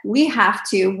 But we have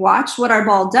to watch what our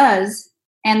ball does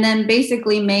and then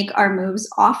basically make our moves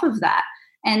off of that.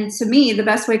 And to me, the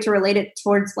best way to relate it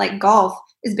towards like golf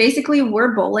is basically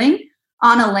we're bowling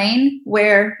on a lane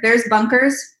where there's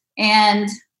bunkers and,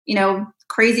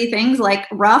 crazy things like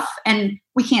rough, and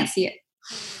we can't see it.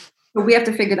 But we have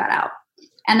to figure that out.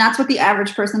 And that's what the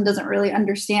average person doesn't really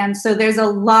understand. So there's a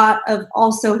lot of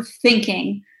also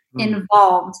thinking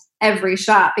involved every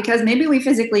shot, because maybe we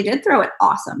physically did throw it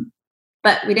awesome,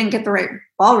 but we didn't get the right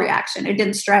ball reaction. It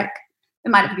didn't strike.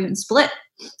 It might have even split.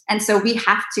 And so we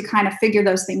have to kind of figure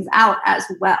those things out as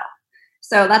well.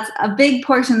 So that's a big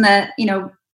portion that,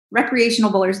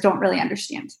 recreational bowlers don't really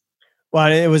understand. Well,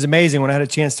 it was amazing when I had a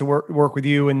chance to work with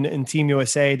you and Team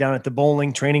USA down at the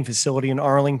bowling training facility in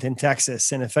Arlington,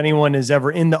 Texas. And if anyone is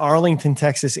ever in the Arlington,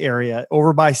 Texas area,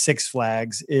 over by Six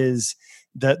Flags is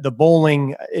the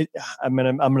bowling. I'm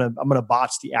gonna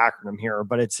botch the acronym here,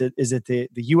 but is it the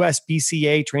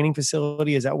USBCA training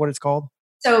facility? Is that what it's called?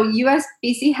 So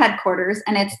USBC headquarters,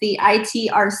 and it's the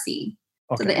ITRC,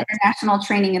 okay. So the International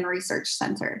Training and Research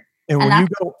Center. And And when you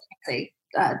that's go,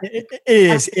 uh,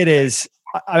 it is.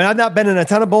 I mean, I've not been in a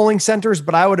ton of bowling centers,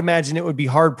 but I would imagine it would be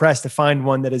hard pressed to find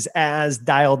one that is as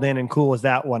dialed in and cool as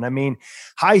that one. I mean,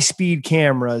 high speed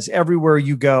cameras everywhere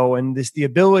you go, and the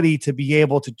ability to be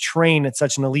able to train at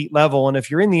such an elite level. And if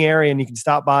you're in the area and you can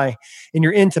stop by and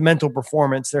you're into mental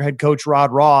performance, their head coach,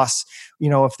 Rod Ross,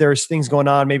 if there's things going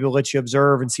on, maybe we'll let you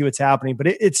observe and see what's happening, but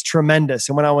it's tremendous.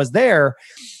 And when I was there,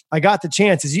 I got the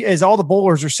chance, as all the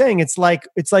bowlers are saying, it's like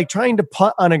trying to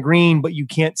putt on a green, but you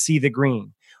can't see the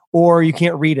green or you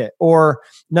can't read it. Or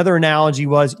another analogy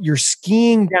was you're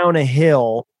skiing down a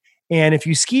hill. And if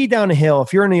you ski down a hill,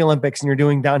 if you're in the Olympics and you're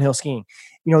doing downhill skiing,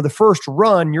 the first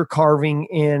run you're carving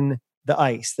in the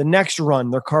ice. The next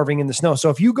run they're carving in the snow. So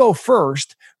if you go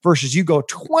first versus you go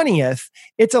 20th,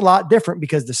 it's a lot different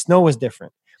because the snow is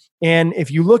different. And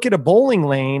if you look at a bowling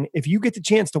lane, if you get the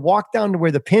chance to walk down to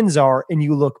where the pins are and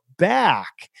you look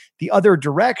back the other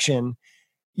direction,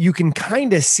 you can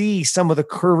kind of see some of the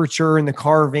curvature and the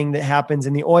carving that happens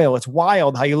in the oil. It's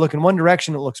wild how you look in one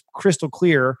direction, it looks crystal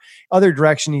clear. Other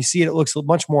direction, you see it looks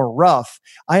much more rough.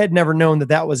 I had never known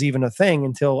that was even a thing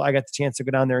until I got the chance to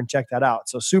go down there and check that out.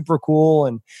 So super cool,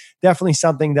 and definitely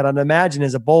something that I'd imagine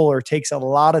as a bowler takes a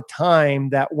lot of time,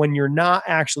 that when you're not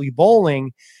actually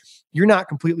bowling, you're not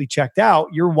completely checked out.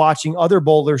 You're watching other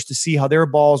bowlers to see how their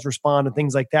balls respond and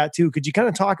things like that too. Could you kind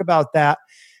of talk about that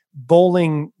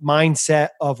bowling mindset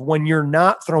of when you're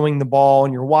not throwing the ball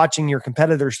and you're watching your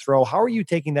competitors throw? How are you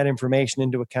taking that information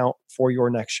into account for your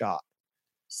next shot?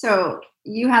 So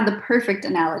you had the perfect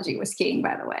analogy with skiing,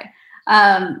 by the way.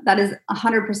 That is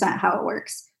 100% how it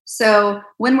works. So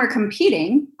when we're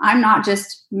competing, I'm not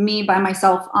just me by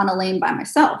myself on a lane by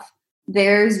myself.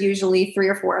 There's usually 3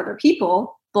 or 4 other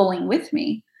people bowling with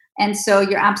me. And so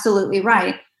you're absolutely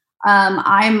right.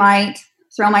 I might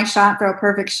throw my shot, throw a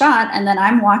perfect shot, and then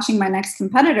I'm watching my next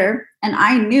competitor, and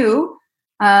I knew,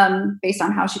 based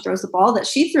on how she throws the ball, that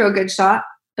she threw a good shot,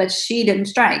 but she didn't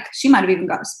strike. She might have even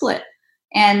got a split.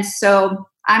 And so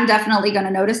I'm definitely going to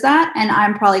notice that, and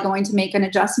I'm probably going to make an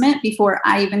adjustment before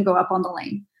I even go up on the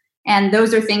lane. And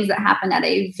those are things that happen at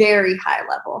a very high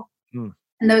level.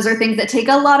 And those are things that take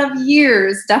a lot of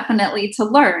years, definitely, to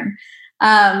learn.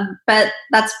 But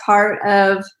that's part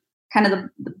of kind of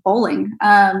the bowling,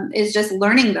 is just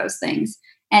learning those things.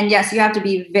 And yes, you have to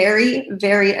be very,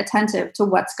 very attentive to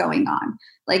what's going on.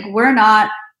 Like, we're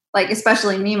not, like,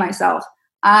 especially me, myself,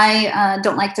 I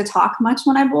don't like to talk much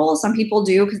when I bowl. Some people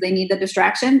do because they need the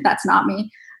distraction. That's not me.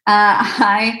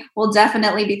 I will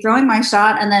definitely be throwing my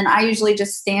shot, and then I usually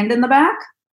just stand in the back.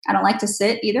 I don't like to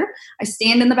sit either. I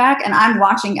stand in the back and I'm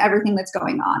watching everything that's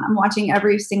going on. I'm watching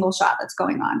every single shot that's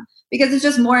going on, because it's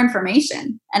just more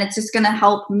information, and it's just going to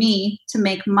help me to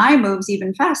make my moves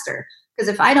even faster. Because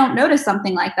if I don't notice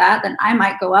something like that, then I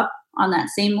might go up on that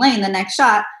same lane the next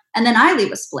shot, and then I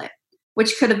leave a split,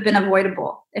 which could have been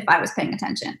avoidable if I was paying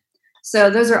attention.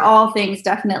 So those are all things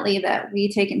definitely that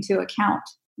we take into account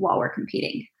while we're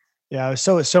competing. Yeah, it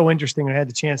was so interesting. I had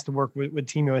the chance to work with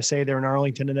Team USA there in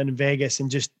Arlington and then in Vegas,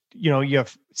 and just, you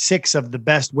have 6 of the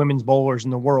best women's bowlers in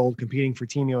the world competing for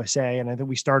Team USA. And I think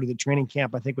we started the training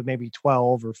camp, I think with maybe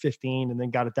 12 or 15, and then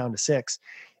got it down to 6.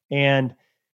 And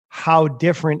how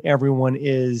different everyone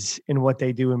is in what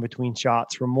they do in between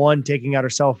shots, from one taking out her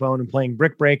cell phone and playing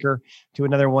brick breaker to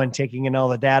another one taking in all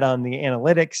the data on the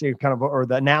analytics or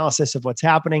the analysis of what's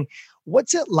happening.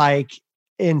 What's it like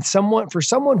for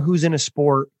someone who's in a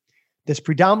sport that's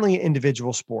predominantly an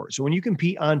individual sport? So when you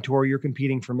compete on tour, you're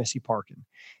competing for Missy Parkin.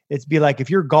 It'd be like if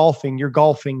you're golfing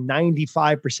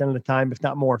 95% of the time, if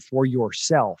not more, for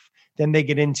yourself. Then they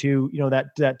get into,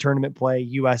 that tournament play,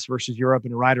 US versus Europe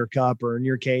in a Ryder Cup, or in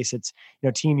your case, it's,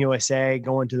 Team USA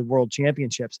going to the World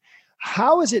Championships.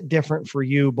 How is it different for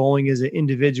you bowling as an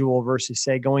individual versus,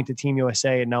 say, going to Team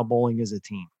USA and now bowling as a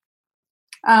team?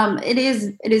 It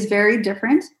is very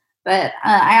different, but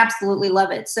I absolutely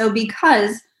love it. So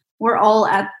because we're all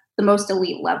at the most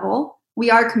elite level,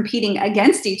 we are competing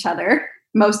against each other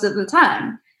most of the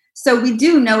time. So we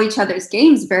do know each other's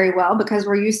games very well because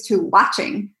we're used to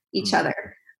watching each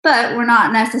other, but we're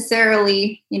not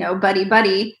necessarily,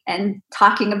 buddy and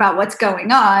talking about what's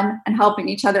going on and helping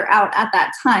each other out at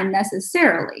that time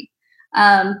necessarily.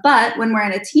 But when we're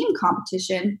in a team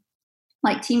competition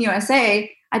like Team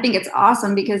USA, I think it's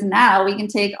awesome because now we can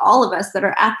take all of us that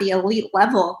are at the elite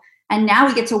level, and now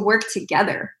we get to work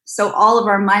together. So all of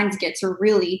our minds get to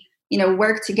really,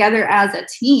 work together as a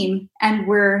team, and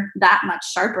we're that much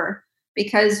sharper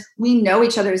because we know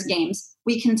each other's games.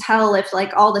 We can tell if,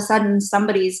 like, all of a sudden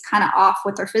somebody's kind of off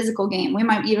with their physical game. We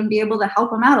might even be able to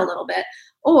help them out a little bit,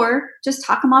 or just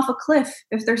talk them off a cliff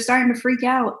if they're starting to freak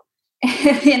out.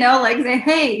 like say,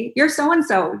 hey, you're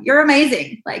so-and-so, you're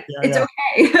amazing. Like, it's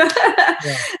okay.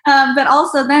 Yeah. But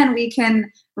also then we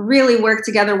can really work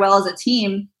together well as a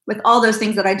team with all those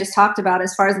things that I just talked about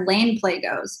as far as lane play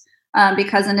goes.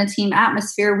 Because in a team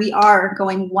atmosphere, we are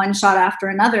going one shot after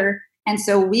another. And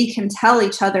so we can tell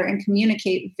each other and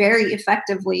communicate very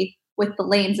effectively with the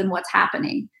lanes and what's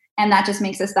happening. And that just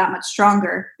makes us that much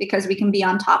stronger because we can be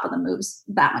on top of the moves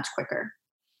that much quicker.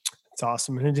 It's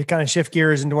awesome. And to kind of shift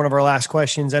gears into one of our last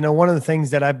questions, I know one of the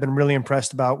things that I've been really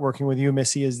impressed about working with you,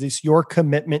 Missy, is your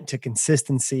commitment to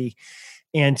consistency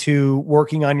and to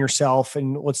working on yourself.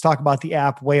 And let's talk about the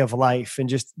app Way of Life and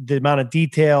just the amount of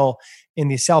detail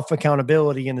and the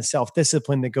self-accountability and the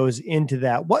self-discipline that goes into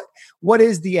that. What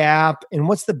is the app and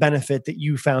what's the benefit that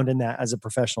you found in that as a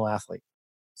professional athlete?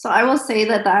 So I will say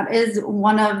that is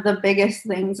one of the biggest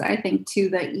things I think too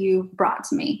that you brought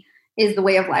to me is the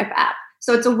Way of Life app.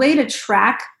 So it's a way to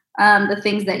track the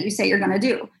things that you say you're going to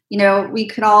do. We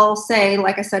could all say,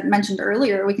 like I mentioned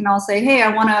earlier, we can all say, hey,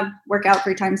 I want to work out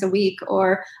 3 times a week,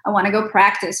 or I want to go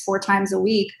practice 4 times a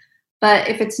week. But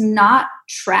if it's not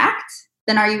tracked,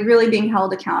 then are you really being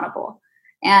held accountable?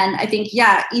 And I think,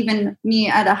 even me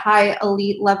at a high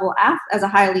elite level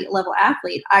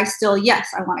athlete, I still, yes,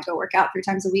 I want to go work out 3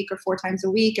 times a week or 4 times a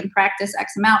week and practice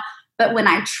X amount. But when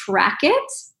I track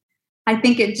it, I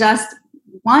think it just,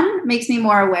 1, makes me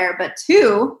more aware, but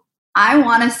 2, I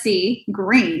want to see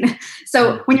green.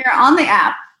 So when you're on the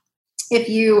app, if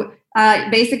you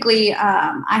basically,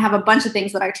 I have a bunch of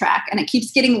things that I track and it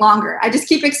keeps getting longer. I just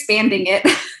keep expanding it.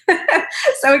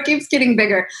 So it keeps getting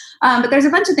bigger. But there's a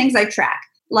bunch of things I track,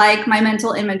 like my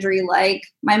mental imagery, like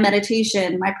my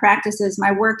meditation, my practices,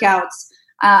 my workouts.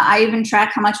 I even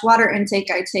track how much water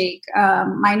intake I take,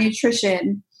 my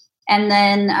nutrition, and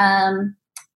then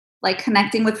like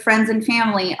connecting with friends and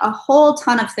family, a whole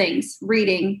ton of things,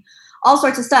 reading, all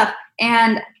sorts of stuff.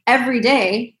 And every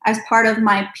day, as part of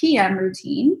my PM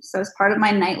routine, so as part of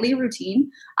my nightly routine,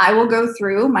 I will go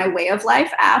through my Way of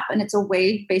Life app, and it's a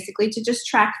way basically to just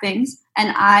track things. And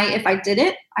if I did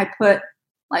it, I put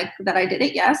like that I did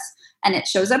it, yes, and it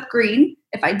shows up green.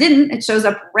 If I didn't, it shows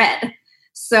up red.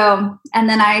 So, and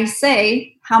then I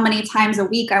say how many times a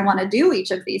week I want to do each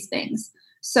of these things.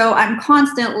 So I'm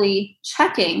constantly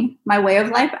checking my Way of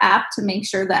Life app to make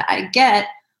sure that I get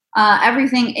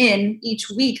everything in each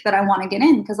week that I want to get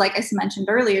in. Because like I mentioned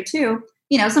earlier too,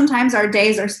 sometimes our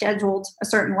days are scheduled a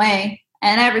certain way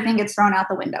and everything gets thrown out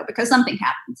the window because something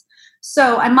happens.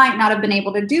 So I might not have been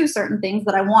able to do certain things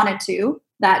that I wanted to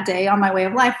that day on my Way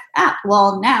of Life app.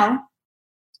 Well, now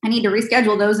I need to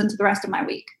reschedule those into the rest of my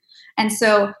week. And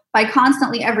so by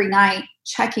constantly every night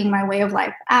checking my Way of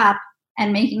Life app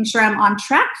and making sure I'm on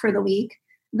track for the week,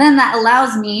 then that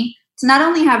allows me to not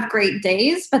only have great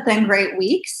days, but then great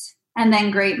weeks and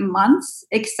then great months,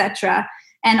 etc.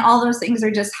 And all those things are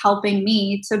just helping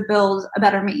me to build a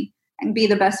better me and be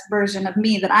the best version of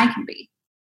me that I can be.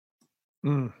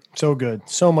 So good.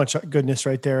 So much goodness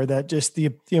right there. That just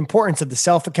the importance of the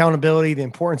self-accountability, the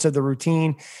importance of the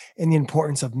routine, and the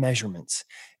importance of measurements.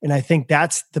 And I think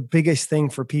that's the biggest thing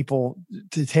for people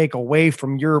to take away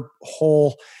from your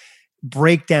whole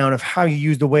breakdown of how you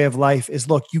use the Way of Life is,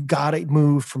 look, you got to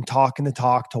move from talking the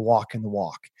talk to walking the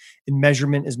walk. And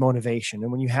measurement is motivation.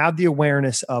 And when you have the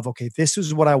awareness of, okay, this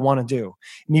is what I want to do.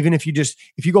 And even if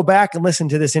you go back and listen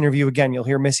to this interview again, you'll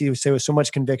hear Missy say with so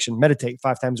much conviction, meditate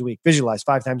 5 times a week, visualize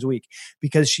 5 times a week,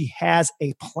 because she has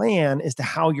a plan as to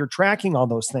how you're tracking all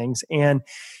those things. And,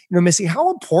 Missy,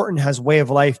 how important has Way of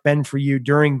Life been for you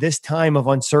during this time of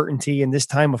uncertainty and this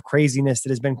time of craziness that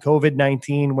has been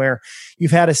COVID-19, where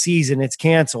you've had a season, it's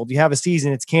canceled. You have a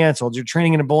season, it's canceled. You're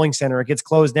training in a bowling center, it gets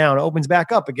closed down. It opens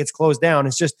back up, it gets closed down.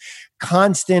 It's just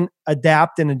constant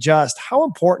adapt and adjust. How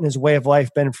important has Way of Life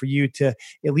been for you to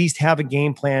at least have a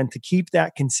game plan to keep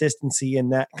that consistency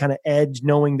and that kind of edge,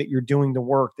 knowing that you're doing the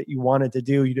work that you wanted to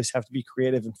do? You just have to be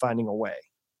creative in finding a way.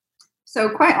 So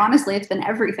quite honestly, it's been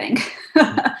everything.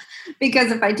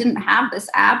 Because if I didn't have this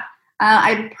app,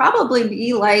 I'd probably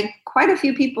be like quite a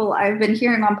few people I've been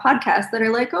hearing on podcasts that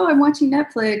are like, oh, I'm watching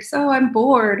Netflix. Oh, I'm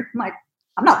bored. I'm like,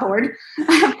 I'm not bored.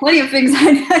 I have plenty of things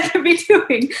I could be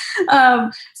doing.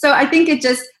 So I think it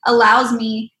just allows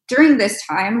me during this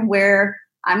time where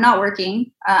I'm not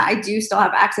working. I do still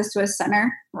have access to a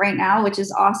center right now, which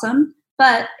is awesome.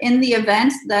 But in the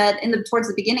event that towards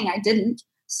the beginning, I didn't.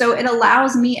 So it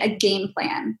allows me a game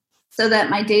plan so that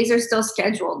my days are still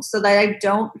scheduled, so that I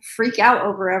don't freak out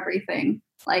over everything.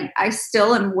 Like I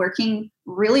still am working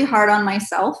really hard on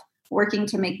myself, working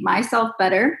to make myself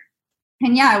better.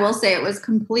 And yeah, I will say it was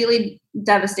completely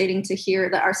devastating to hear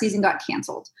that our season got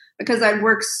canceled because I'd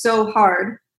worked so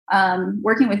hard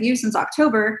working with you since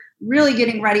October, really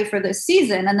getting ready for this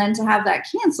season. And then to have that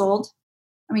canceled,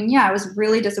 I mean, yeah, I was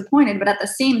really disappointed, but at the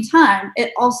same time,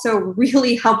 it also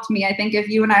really helped me. I think if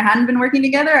you and I hadn't been working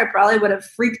together, I probably would have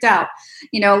freaked out,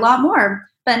 a lot more.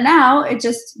 But now it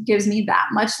just gives me that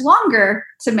much longer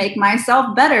to make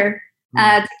myself better,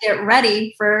 to get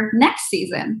ready for next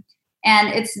season. And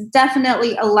it's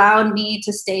definitely allowed me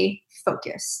to stay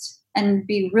focused and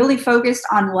be really focused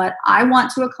on what I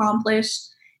want to accomplish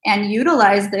and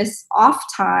utilize this off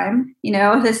time,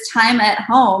 this time at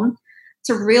home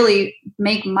to really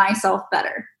make myself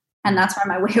better. And that's why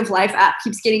my Way of Life app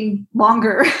keeps getting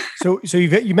longer. So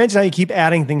you mentioned how you keep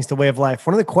adding things to Way of Life.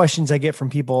 One of the questions I get from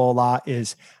people a lot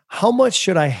is, how much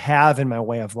should I have in my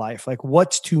Way of Life? Like,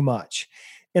 what's too much?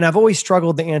 And I've always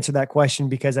struggled to answer that question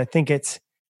because I think it's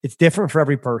different for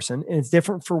every person and it's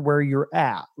different for where you're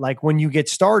at. Like when you get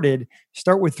started,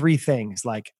 start with 3 things,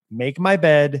 like make my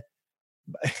bed,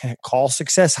 call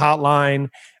Success Hotline,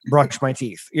 brush my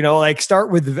teeth.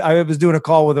 Start with, I was doing a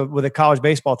call with a college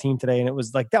baseball team today, and it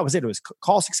was like, that was it. It was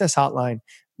call Success Hotline,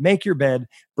 make your bed,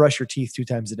 brush your teeth 2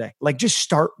 times a day. Like just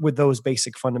start with those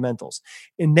basic fundamentals.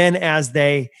 And then as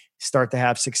they start to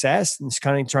have success and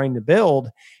kind of trying to build,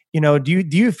 do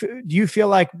you feel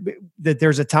like that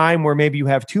there's a time where maybe you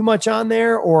have too much on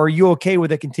there, or are you okay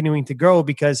with it continuing to grow?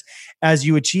 Because as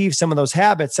you achieve some of those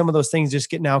habits, some of those things just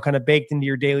get now kind of baked into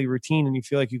your daily routine, and you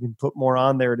feel like you can put more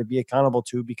on there to be accountable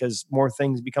to because more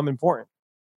things become important.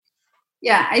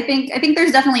 Yeah, I think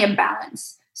there's definitely a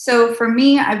balance. So for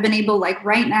me, I've been able, like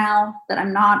right now that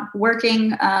I'm not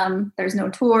working, there's no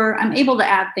tour, I'm able to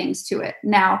add things to it.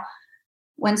 Now,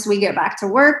 once we get back to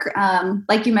work,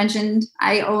 like you mentioned,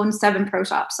 I own 7 pro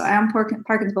shops. So I own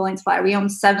Parkin's Bowling Supply. We own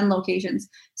 7 locations.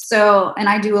 So, and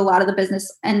I do a lot of the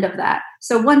business end of that.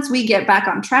 So once we get back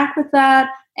on track with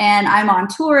that and I'm on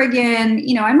tour again,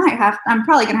 I'm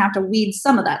probably going to have to weed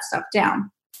some of that stuff down.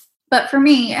 But for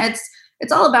me,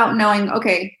 it's all about knowing,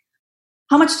 okay,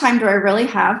 how much time do I really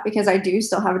have? Because I do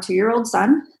still have a 2-year-old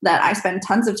son that I spend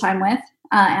tons of time with,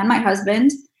 and my husband.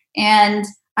 And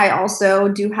I also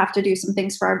do have to do some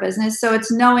things for our business. So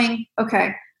it's knowing,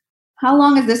 okay, how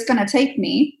long is this going to take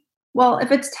me? Well,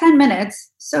 if it's 10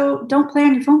 minutes, so don't play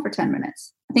on your phone for 10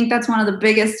 minutes. I think that's one of the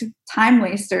biggest time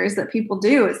wasters that people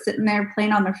do, is sitting there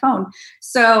playing on their phone.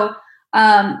 So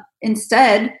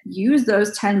instead, use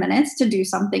those 10 minutes to do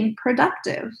something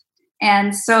productive.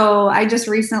 And so I just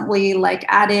recently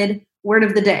added word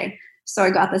of the day. So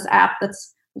I got this app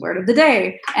that's word of the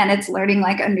day, and it's learning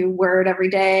a new word every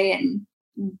day and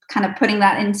kind of putting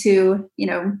that into,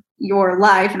 your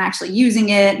life and actually using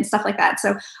it and stuff like that.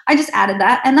 So I just added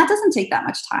that, and that doesn't take that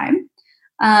much time.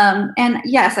 And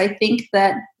yes, I think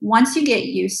that once you get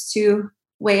used to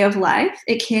Way of Life,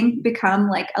 it can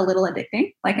become a little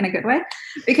addicting, in a good way,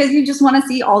 because you just want to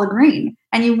see all the green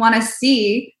and you want to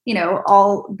see,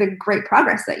 all the great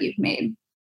progress that you've made.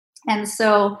 And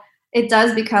so it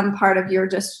does become part of your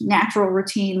just natural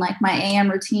routine, like my AM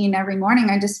routine every morning.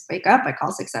 I just wake up, I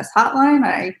call Success Hotline,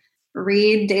 I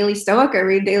read Daily Stoic, I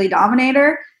read Daily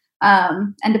Dominator.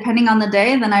 And depending on the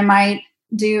day, then I might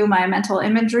do my mental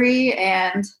imagery,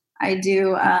 and I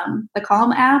do the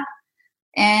Calm app,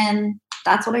 and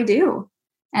that's what I do.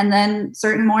 And then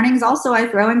certain mornings also I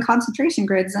throw in concentration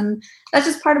grids, and that's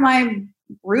just part of my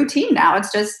routine now.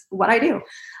 It's just what I do.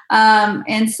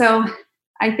 And so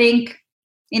I think,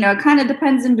 it kind of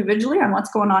depends individually on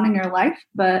what's going on in your life,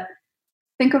 but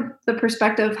think of the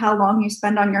perspective of how long you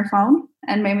spend on your phone,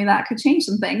 and maybe that could change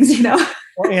some things,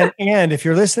 And if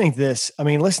you're listening to this,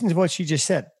 listen to what she just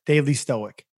said: Daily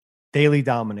Stoic, Daily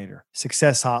Dominator,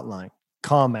 Success Hotline,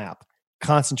 Calm app,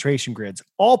 concentration grids,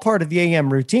 all part of the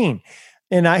AM routine.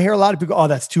 And I hear a lot of people go, oh,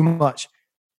 that's too much.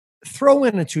 Throw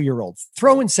in a 2-year-old,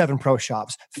 throw in 7 pro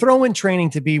shops, throw in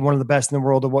training to be one of the best in the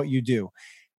world at what you do.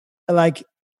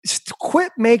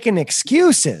 Quit making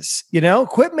excuses,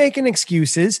 quit making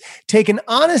excuses, take an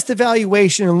honest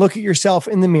evaluation and look at yourself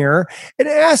in the mirror and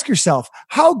ask yourself,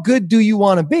 how good do you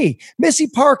want to be? Missy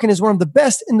Parkin is one of the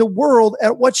best in the world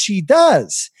at what she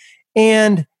does.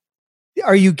 And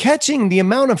are you catching the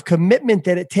amount of commitment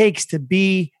that it takes to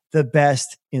be the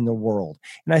best in the world?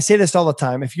 And I say this all the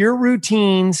time. If your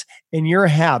routines and your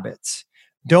habits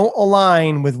don't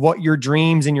align with what your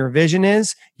dreams and your vision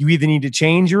is, you either need to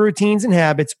change your routines and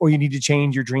habits, or you need to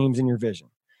change your dreams and your vision.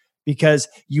 Because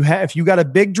if you got a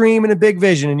big dream and a big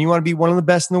vision and you want to be one of the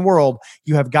best in the world,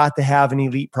 you have got to have an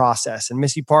elite process. And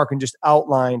Missy Parkin just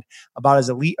outlined about as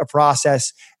elite a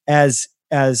process as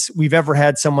we've ever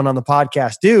had someone on the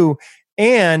podcast do.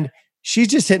 And she's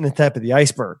just hitting the tip of the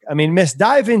iceberg. I mean, Miss,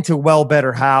 dive into well,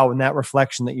 better, how, and that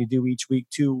reflection that you do each week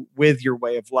too with your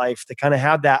way of life to kind of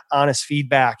have that honest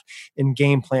feedback and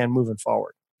game plan moving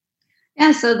forward.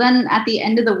 Yeah. So then at the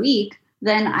end of the week,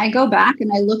 then I go back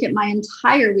and I look at my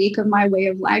entire week of my Way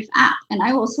of Life app. And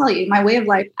I will tell you, my Way of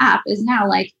Life app is now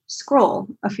like scroll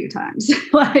a few times.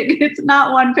 Like it's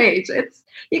not one page.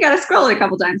 You got to scroll it a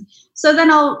couple times. So then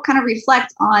I'll kind of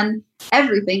reflect on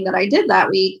everything that I did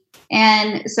that week.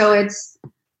 And so it's,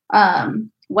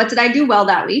 what did I do well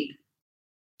that week?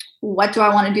 What do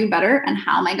I want to do better? And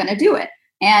how am I going to do it?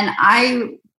 And I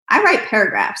write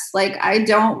paragraphs. Like I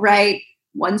don't write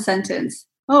one sentence.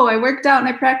 Oh, I worked out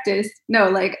and I practiced. No,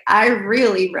 like I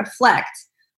really reflect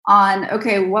on,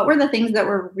 okay, what were the things that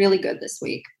were really good this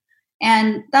week?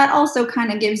 And that also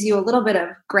kind of gives you a little bit of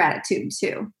gratitude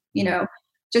too,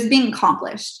 just being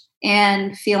accomplished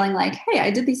and feeling like, hey,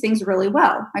 I did these things really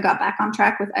well. I got back on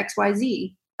track with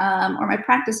XYZ, or my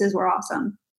practices were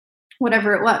awesome,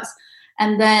 whatever it was.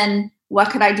 And then what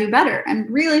could I do better? And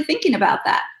really thinking about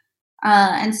that.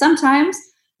 And sometimes,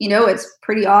 it's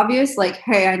pretty obvious, like,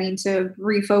 hey, I need to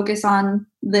refocus on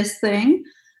this thing.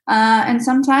 And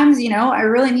sometimes, I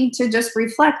really need to just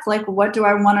reflect, like, what do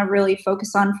I want to really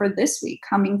focus on for this week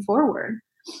coming forward?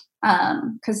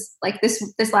 Because like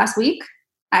this last week,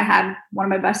 I had one of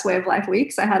my best Way of Life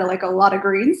weeks. I had a lot of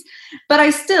greens, but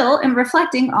I still am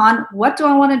reflecting on what do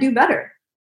I want to do better?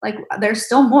 Like there's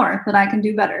still more that I can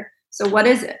do better. So what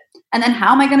is it? And then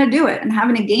how am I going to do it? And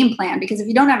having a game plan, because if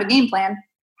you don't have a game plan,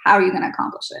 how are you going to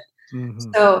accomplish it?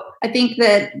 Mm-hmm. So I think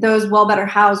that those well, better,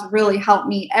 hows really help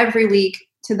me every week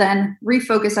to then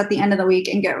refocus at the end of the week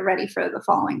and get ready for the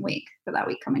following week, for that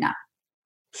week coming up.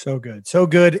 So good. So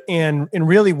good. And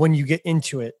really when you get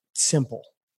into it, simple,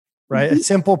 right? Mm-hmm. A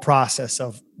simple process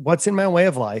of what's in my way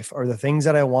of life are the things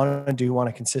that I want to do on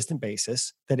a consistent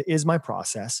basis. That is my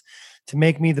process to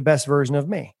make me the best version of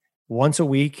me. Once a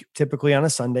week, typically on a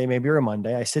Sunday, maybe or a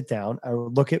Monday, I sit down, I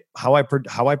look at how I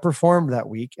performed that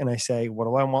week. And I say, what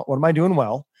do I want? What am I doing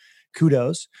well?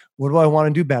 Kudos. What do I want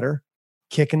to do better?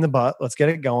 Kick in the butt. Let's get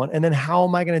it going. And then how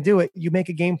am I going to do it? You make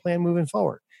a game plan moving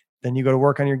forward. Then you go to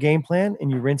work on your game plan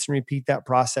and you rinse and repeat that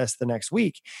process the next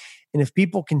week. And if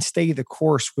people can stay the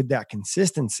course with that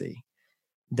consistency,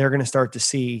 they're going to start to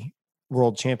see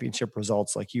world championship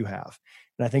results like you have.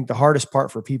 And I think the hardest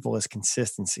part for people is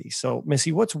consistency. So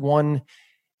Missy, what's one,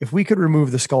 if we could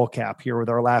remove the skull cap here with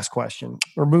our last question,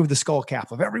 remove the skull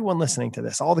cap of everyone listening to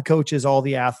this, all the coaches, all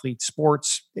the athletes,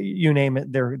 sports, you name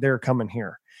it, they're coming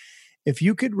here. If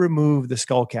you could remove the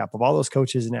skull cap of all those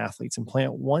coaches and athletes and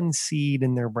plant one seed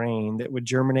in their brain that would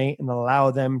germinate and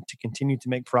allow them to continue to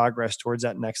make progress towards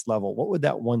that next level, what would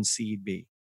that one seed be?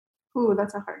 Ooh,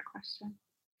 that's a hard question.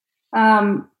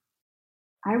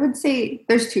 I would say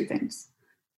there's two things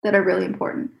that are really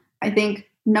important. I think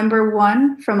number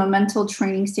one, from a mental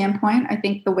training standpoint, I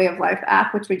think the Way of Life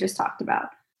app, which we just talked about,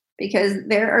 because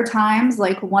there are times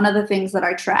like one of the things that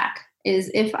I track is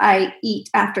if I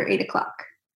eat after 8:00.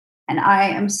 And I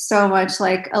am so much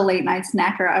like a late night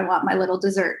snacker. I want my little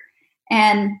dessert.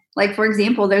 And like, for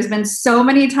example, there's been so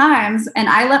many times, and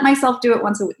I let myself do it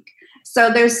once a week. So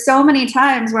there's so many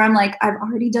times where I'm like, I've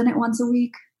already done it once a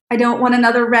week. I don't want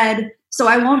another red, so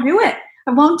I won't do it.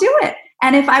 I won't do it.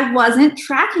 And if I wasn't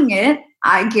tracking it,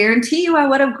 I guarantee you I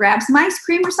would have grabbed some ice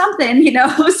cream or something,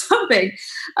 something.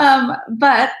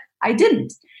 But I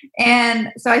didn't.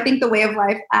 And so I think the Way of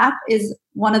Life app is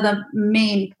one of the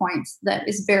main points that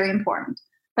is very important.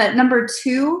 But number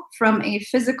two, from a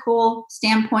physical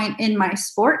standpoint in my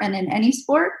sport and in any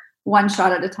sport, one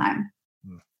shot at a time.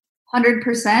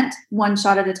 100% one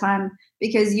shot at a time,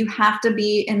 because you have to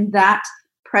be in that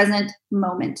present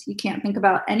moment. You can't think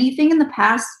about anything in the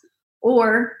past,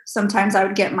 or sometimes I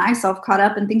would get myself caught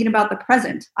up in thinking about the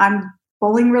present. I'm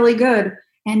bowling really good,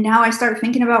 and now I start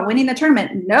thinking about winning the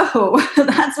tournament. No,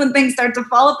 that's when things start to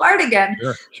fall apart again.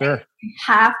 Sure. You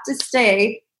have to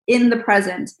stay in the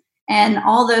present. And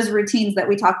all those routines that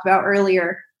we talked about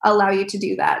earlier allow you to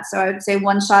do that. So I would say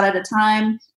one shot at a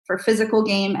time for physical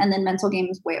game, and then mental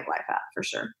games, Way of Life app for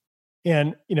sure.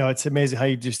 And, it's amazing how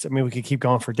we could keep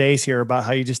going for days here about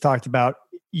how you just talked about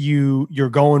you're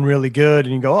going really good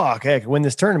and you go, oh, okay, I can win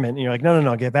this tournament. And you're like,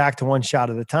 no, get back to one shot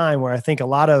at a time. Where I think a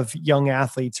lot of young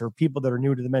athletes or people that are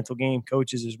new to the mental game,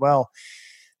 coaches as well,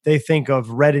 they think of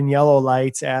red and yellow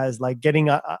lights as like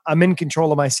I'm in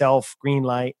control of myself, green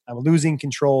light. I'm losing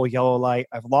control, yellow light.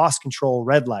 I've lost control,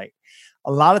 red light.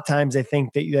 A lot of times they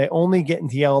think that they only get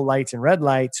into yellow lights and red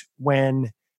lights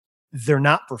when they're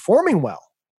not performing well.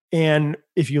 And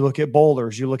if you look at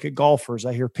bowlers, you look at golfers,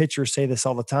 I hear pitchers say this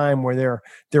all the time where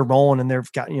they're rolling and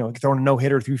they've got, throwing a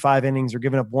no-hitter through 5 innings or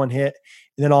giving up 1 hit.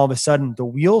 And then all of a sudden the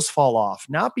wheels fall off,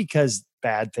 not because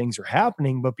bad things are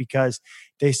happening, but because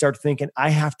they start thinking,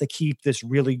 I have to keep this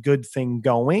really good thing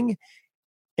going.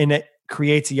 And it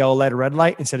creates a yellow light or red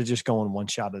light instead of just going one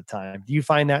shot at a time. Do you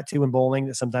find that too in bowling,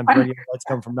 that sometimes red yellow lights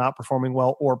come from not performing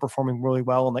well or performing really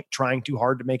well and like trying too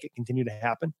hard to make it continue to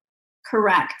happen?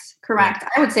 Correct. I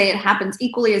would say it happens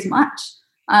equally as much.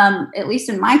 At least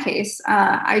in my case,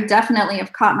 I definitely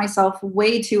have caught myself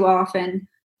way too often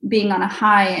being on a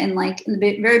high and like in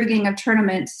the very beginning of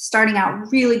tournaments, starting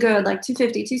out really good, like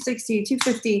 250, 260,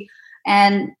 250.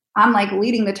 And I'm like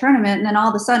leading the tournament. And then all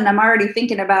of a sudden I'm already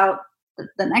thinking about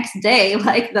the next day,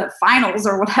 like the finals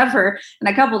or whatever in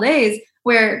a couple days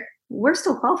where we're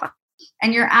still qualified.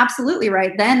 And you're absolutely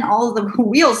right. Then all the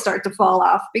wheels start to fall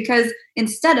off because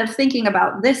instead of thinking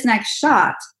about this next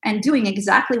shot and doing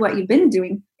exactly what you've been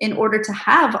doing in order to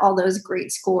have all those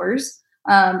great scores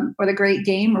or the great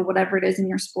game or whatever it is in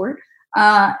your sport,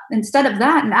 instead of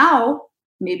that, now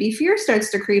maybe fear starts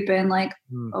to creep in like,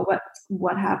 oh,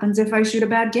 what happens if I shoot a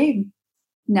bad game?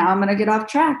 Now I'm going to get off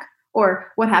track.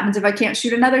 Or what happens if I can't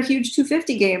shoot another huge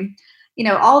 250 game?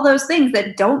 All those things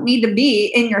that don't need to be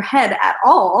in your head at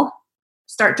all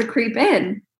start to creep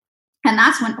in. And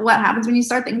that's what happens when you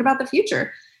start thinking about the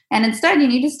future. And instead, you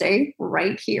need to stay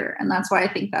right here. And that's why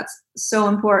I think that's so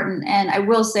important. And I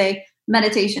will say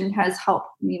meditation has helped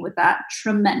me with that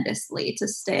tremendously to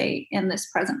stay in this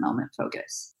present moment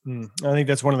focus. I think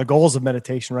that's one of the goals of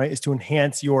meditation, right? Is to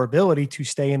enhance your ability to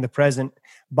stay in the present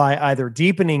by either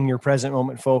deepening your present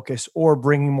moment focus or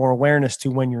bringing more awareness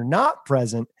to when you're not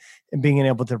present and being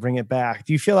able to bring it back.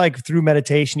 Do you feel like through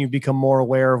meditation, you've become more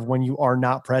aware of when you are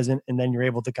not present and then you're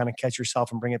able to kind of catch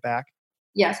yourself and bring it back?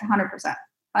 Yes, 100%.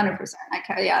 100%.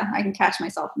 I can catch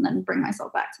myself and then bring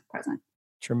myself back to the present.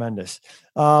 Tremendous.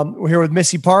 We're here with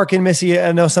Missy Parkin. Missy,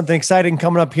 I know something exciting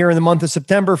coming up here in the month of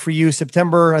September for you.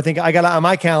 September, I think I got it on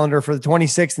my calendar for the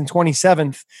 26th and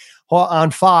 27th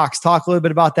on Fox. Talk a little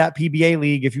bit about that PBA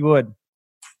league, if you would.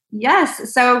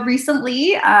 Yes. So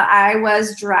recently I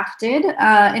was drafted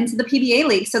into the PBA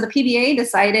league. So the PBA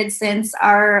decided, since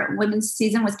our women's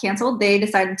season was canceled, they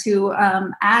decided to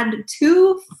add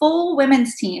 2 full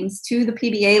women's teams to the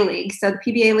PBA league. So the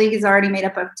PBA league is already made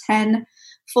up of 10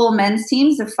 full men's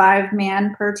teams of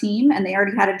 5-man per team, and they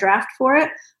already had a draft for it.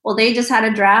 Well, they just had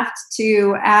a draft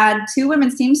to add 2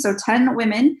 women's teams, so 10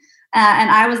 women. And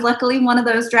I was luckily one of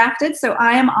those drafted. So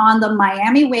I am on the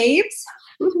Miami Waves.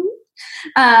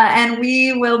 And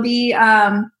we will be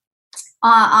on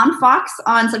Fox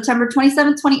on September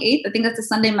 27th, 28th. I think that's a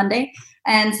Sunday, Monday.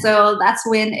 And so that's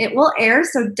when it will air.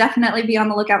 So definitely be on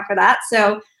the lookout for that.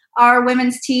 So our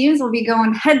women's teams will be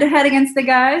going head to head against the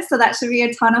guys. So that should be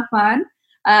a ton of fun.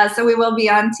 So we will be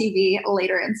on TV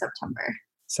later in September.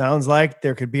 Sounds like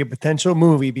there could be a potential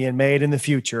movie being made in the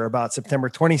future about September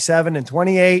 27 and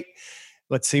 28.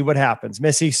 Let's see what happens.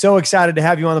 Missy, so excited to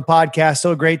have you on the podcast.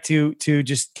 So great to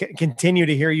just continue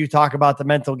to hear you talk about the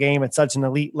mental game at such an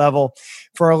elite level.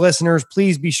 For our listeners,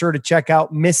 please be sure to check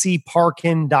out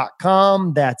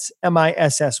MissyParkin.com. That's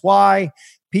MissyParkin,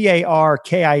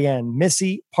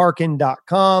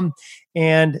 MissyParkin.com.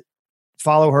 And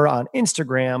follow her on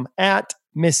Instagram at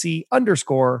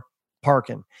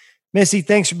Missy_Parkin. Missy,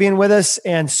 thanks for being with us,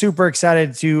 and super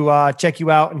excited to check you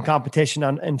out in competition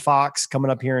in Fox coming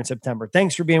up here in September.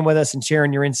 Thanks for being with us and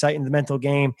sharing your insight in the mental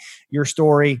game, your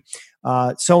story.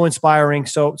 So inspiring.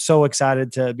 So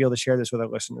excited to be able to share this with our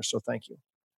listeners. So thank you.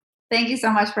 Thank you so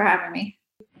much for having me.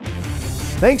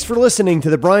 Thanks for listening to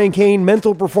the Brian Cain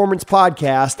Mental Performance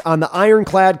Podcast on the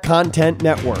Ironclad Content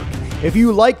Network. If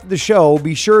you liked the show,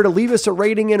 be sure to leave us a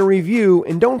rating and a review,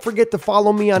 and don't forget to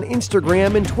follow me on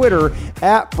Instagram and Twitter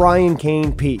at Brian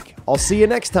Cain Peak. I'll see you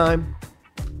next time.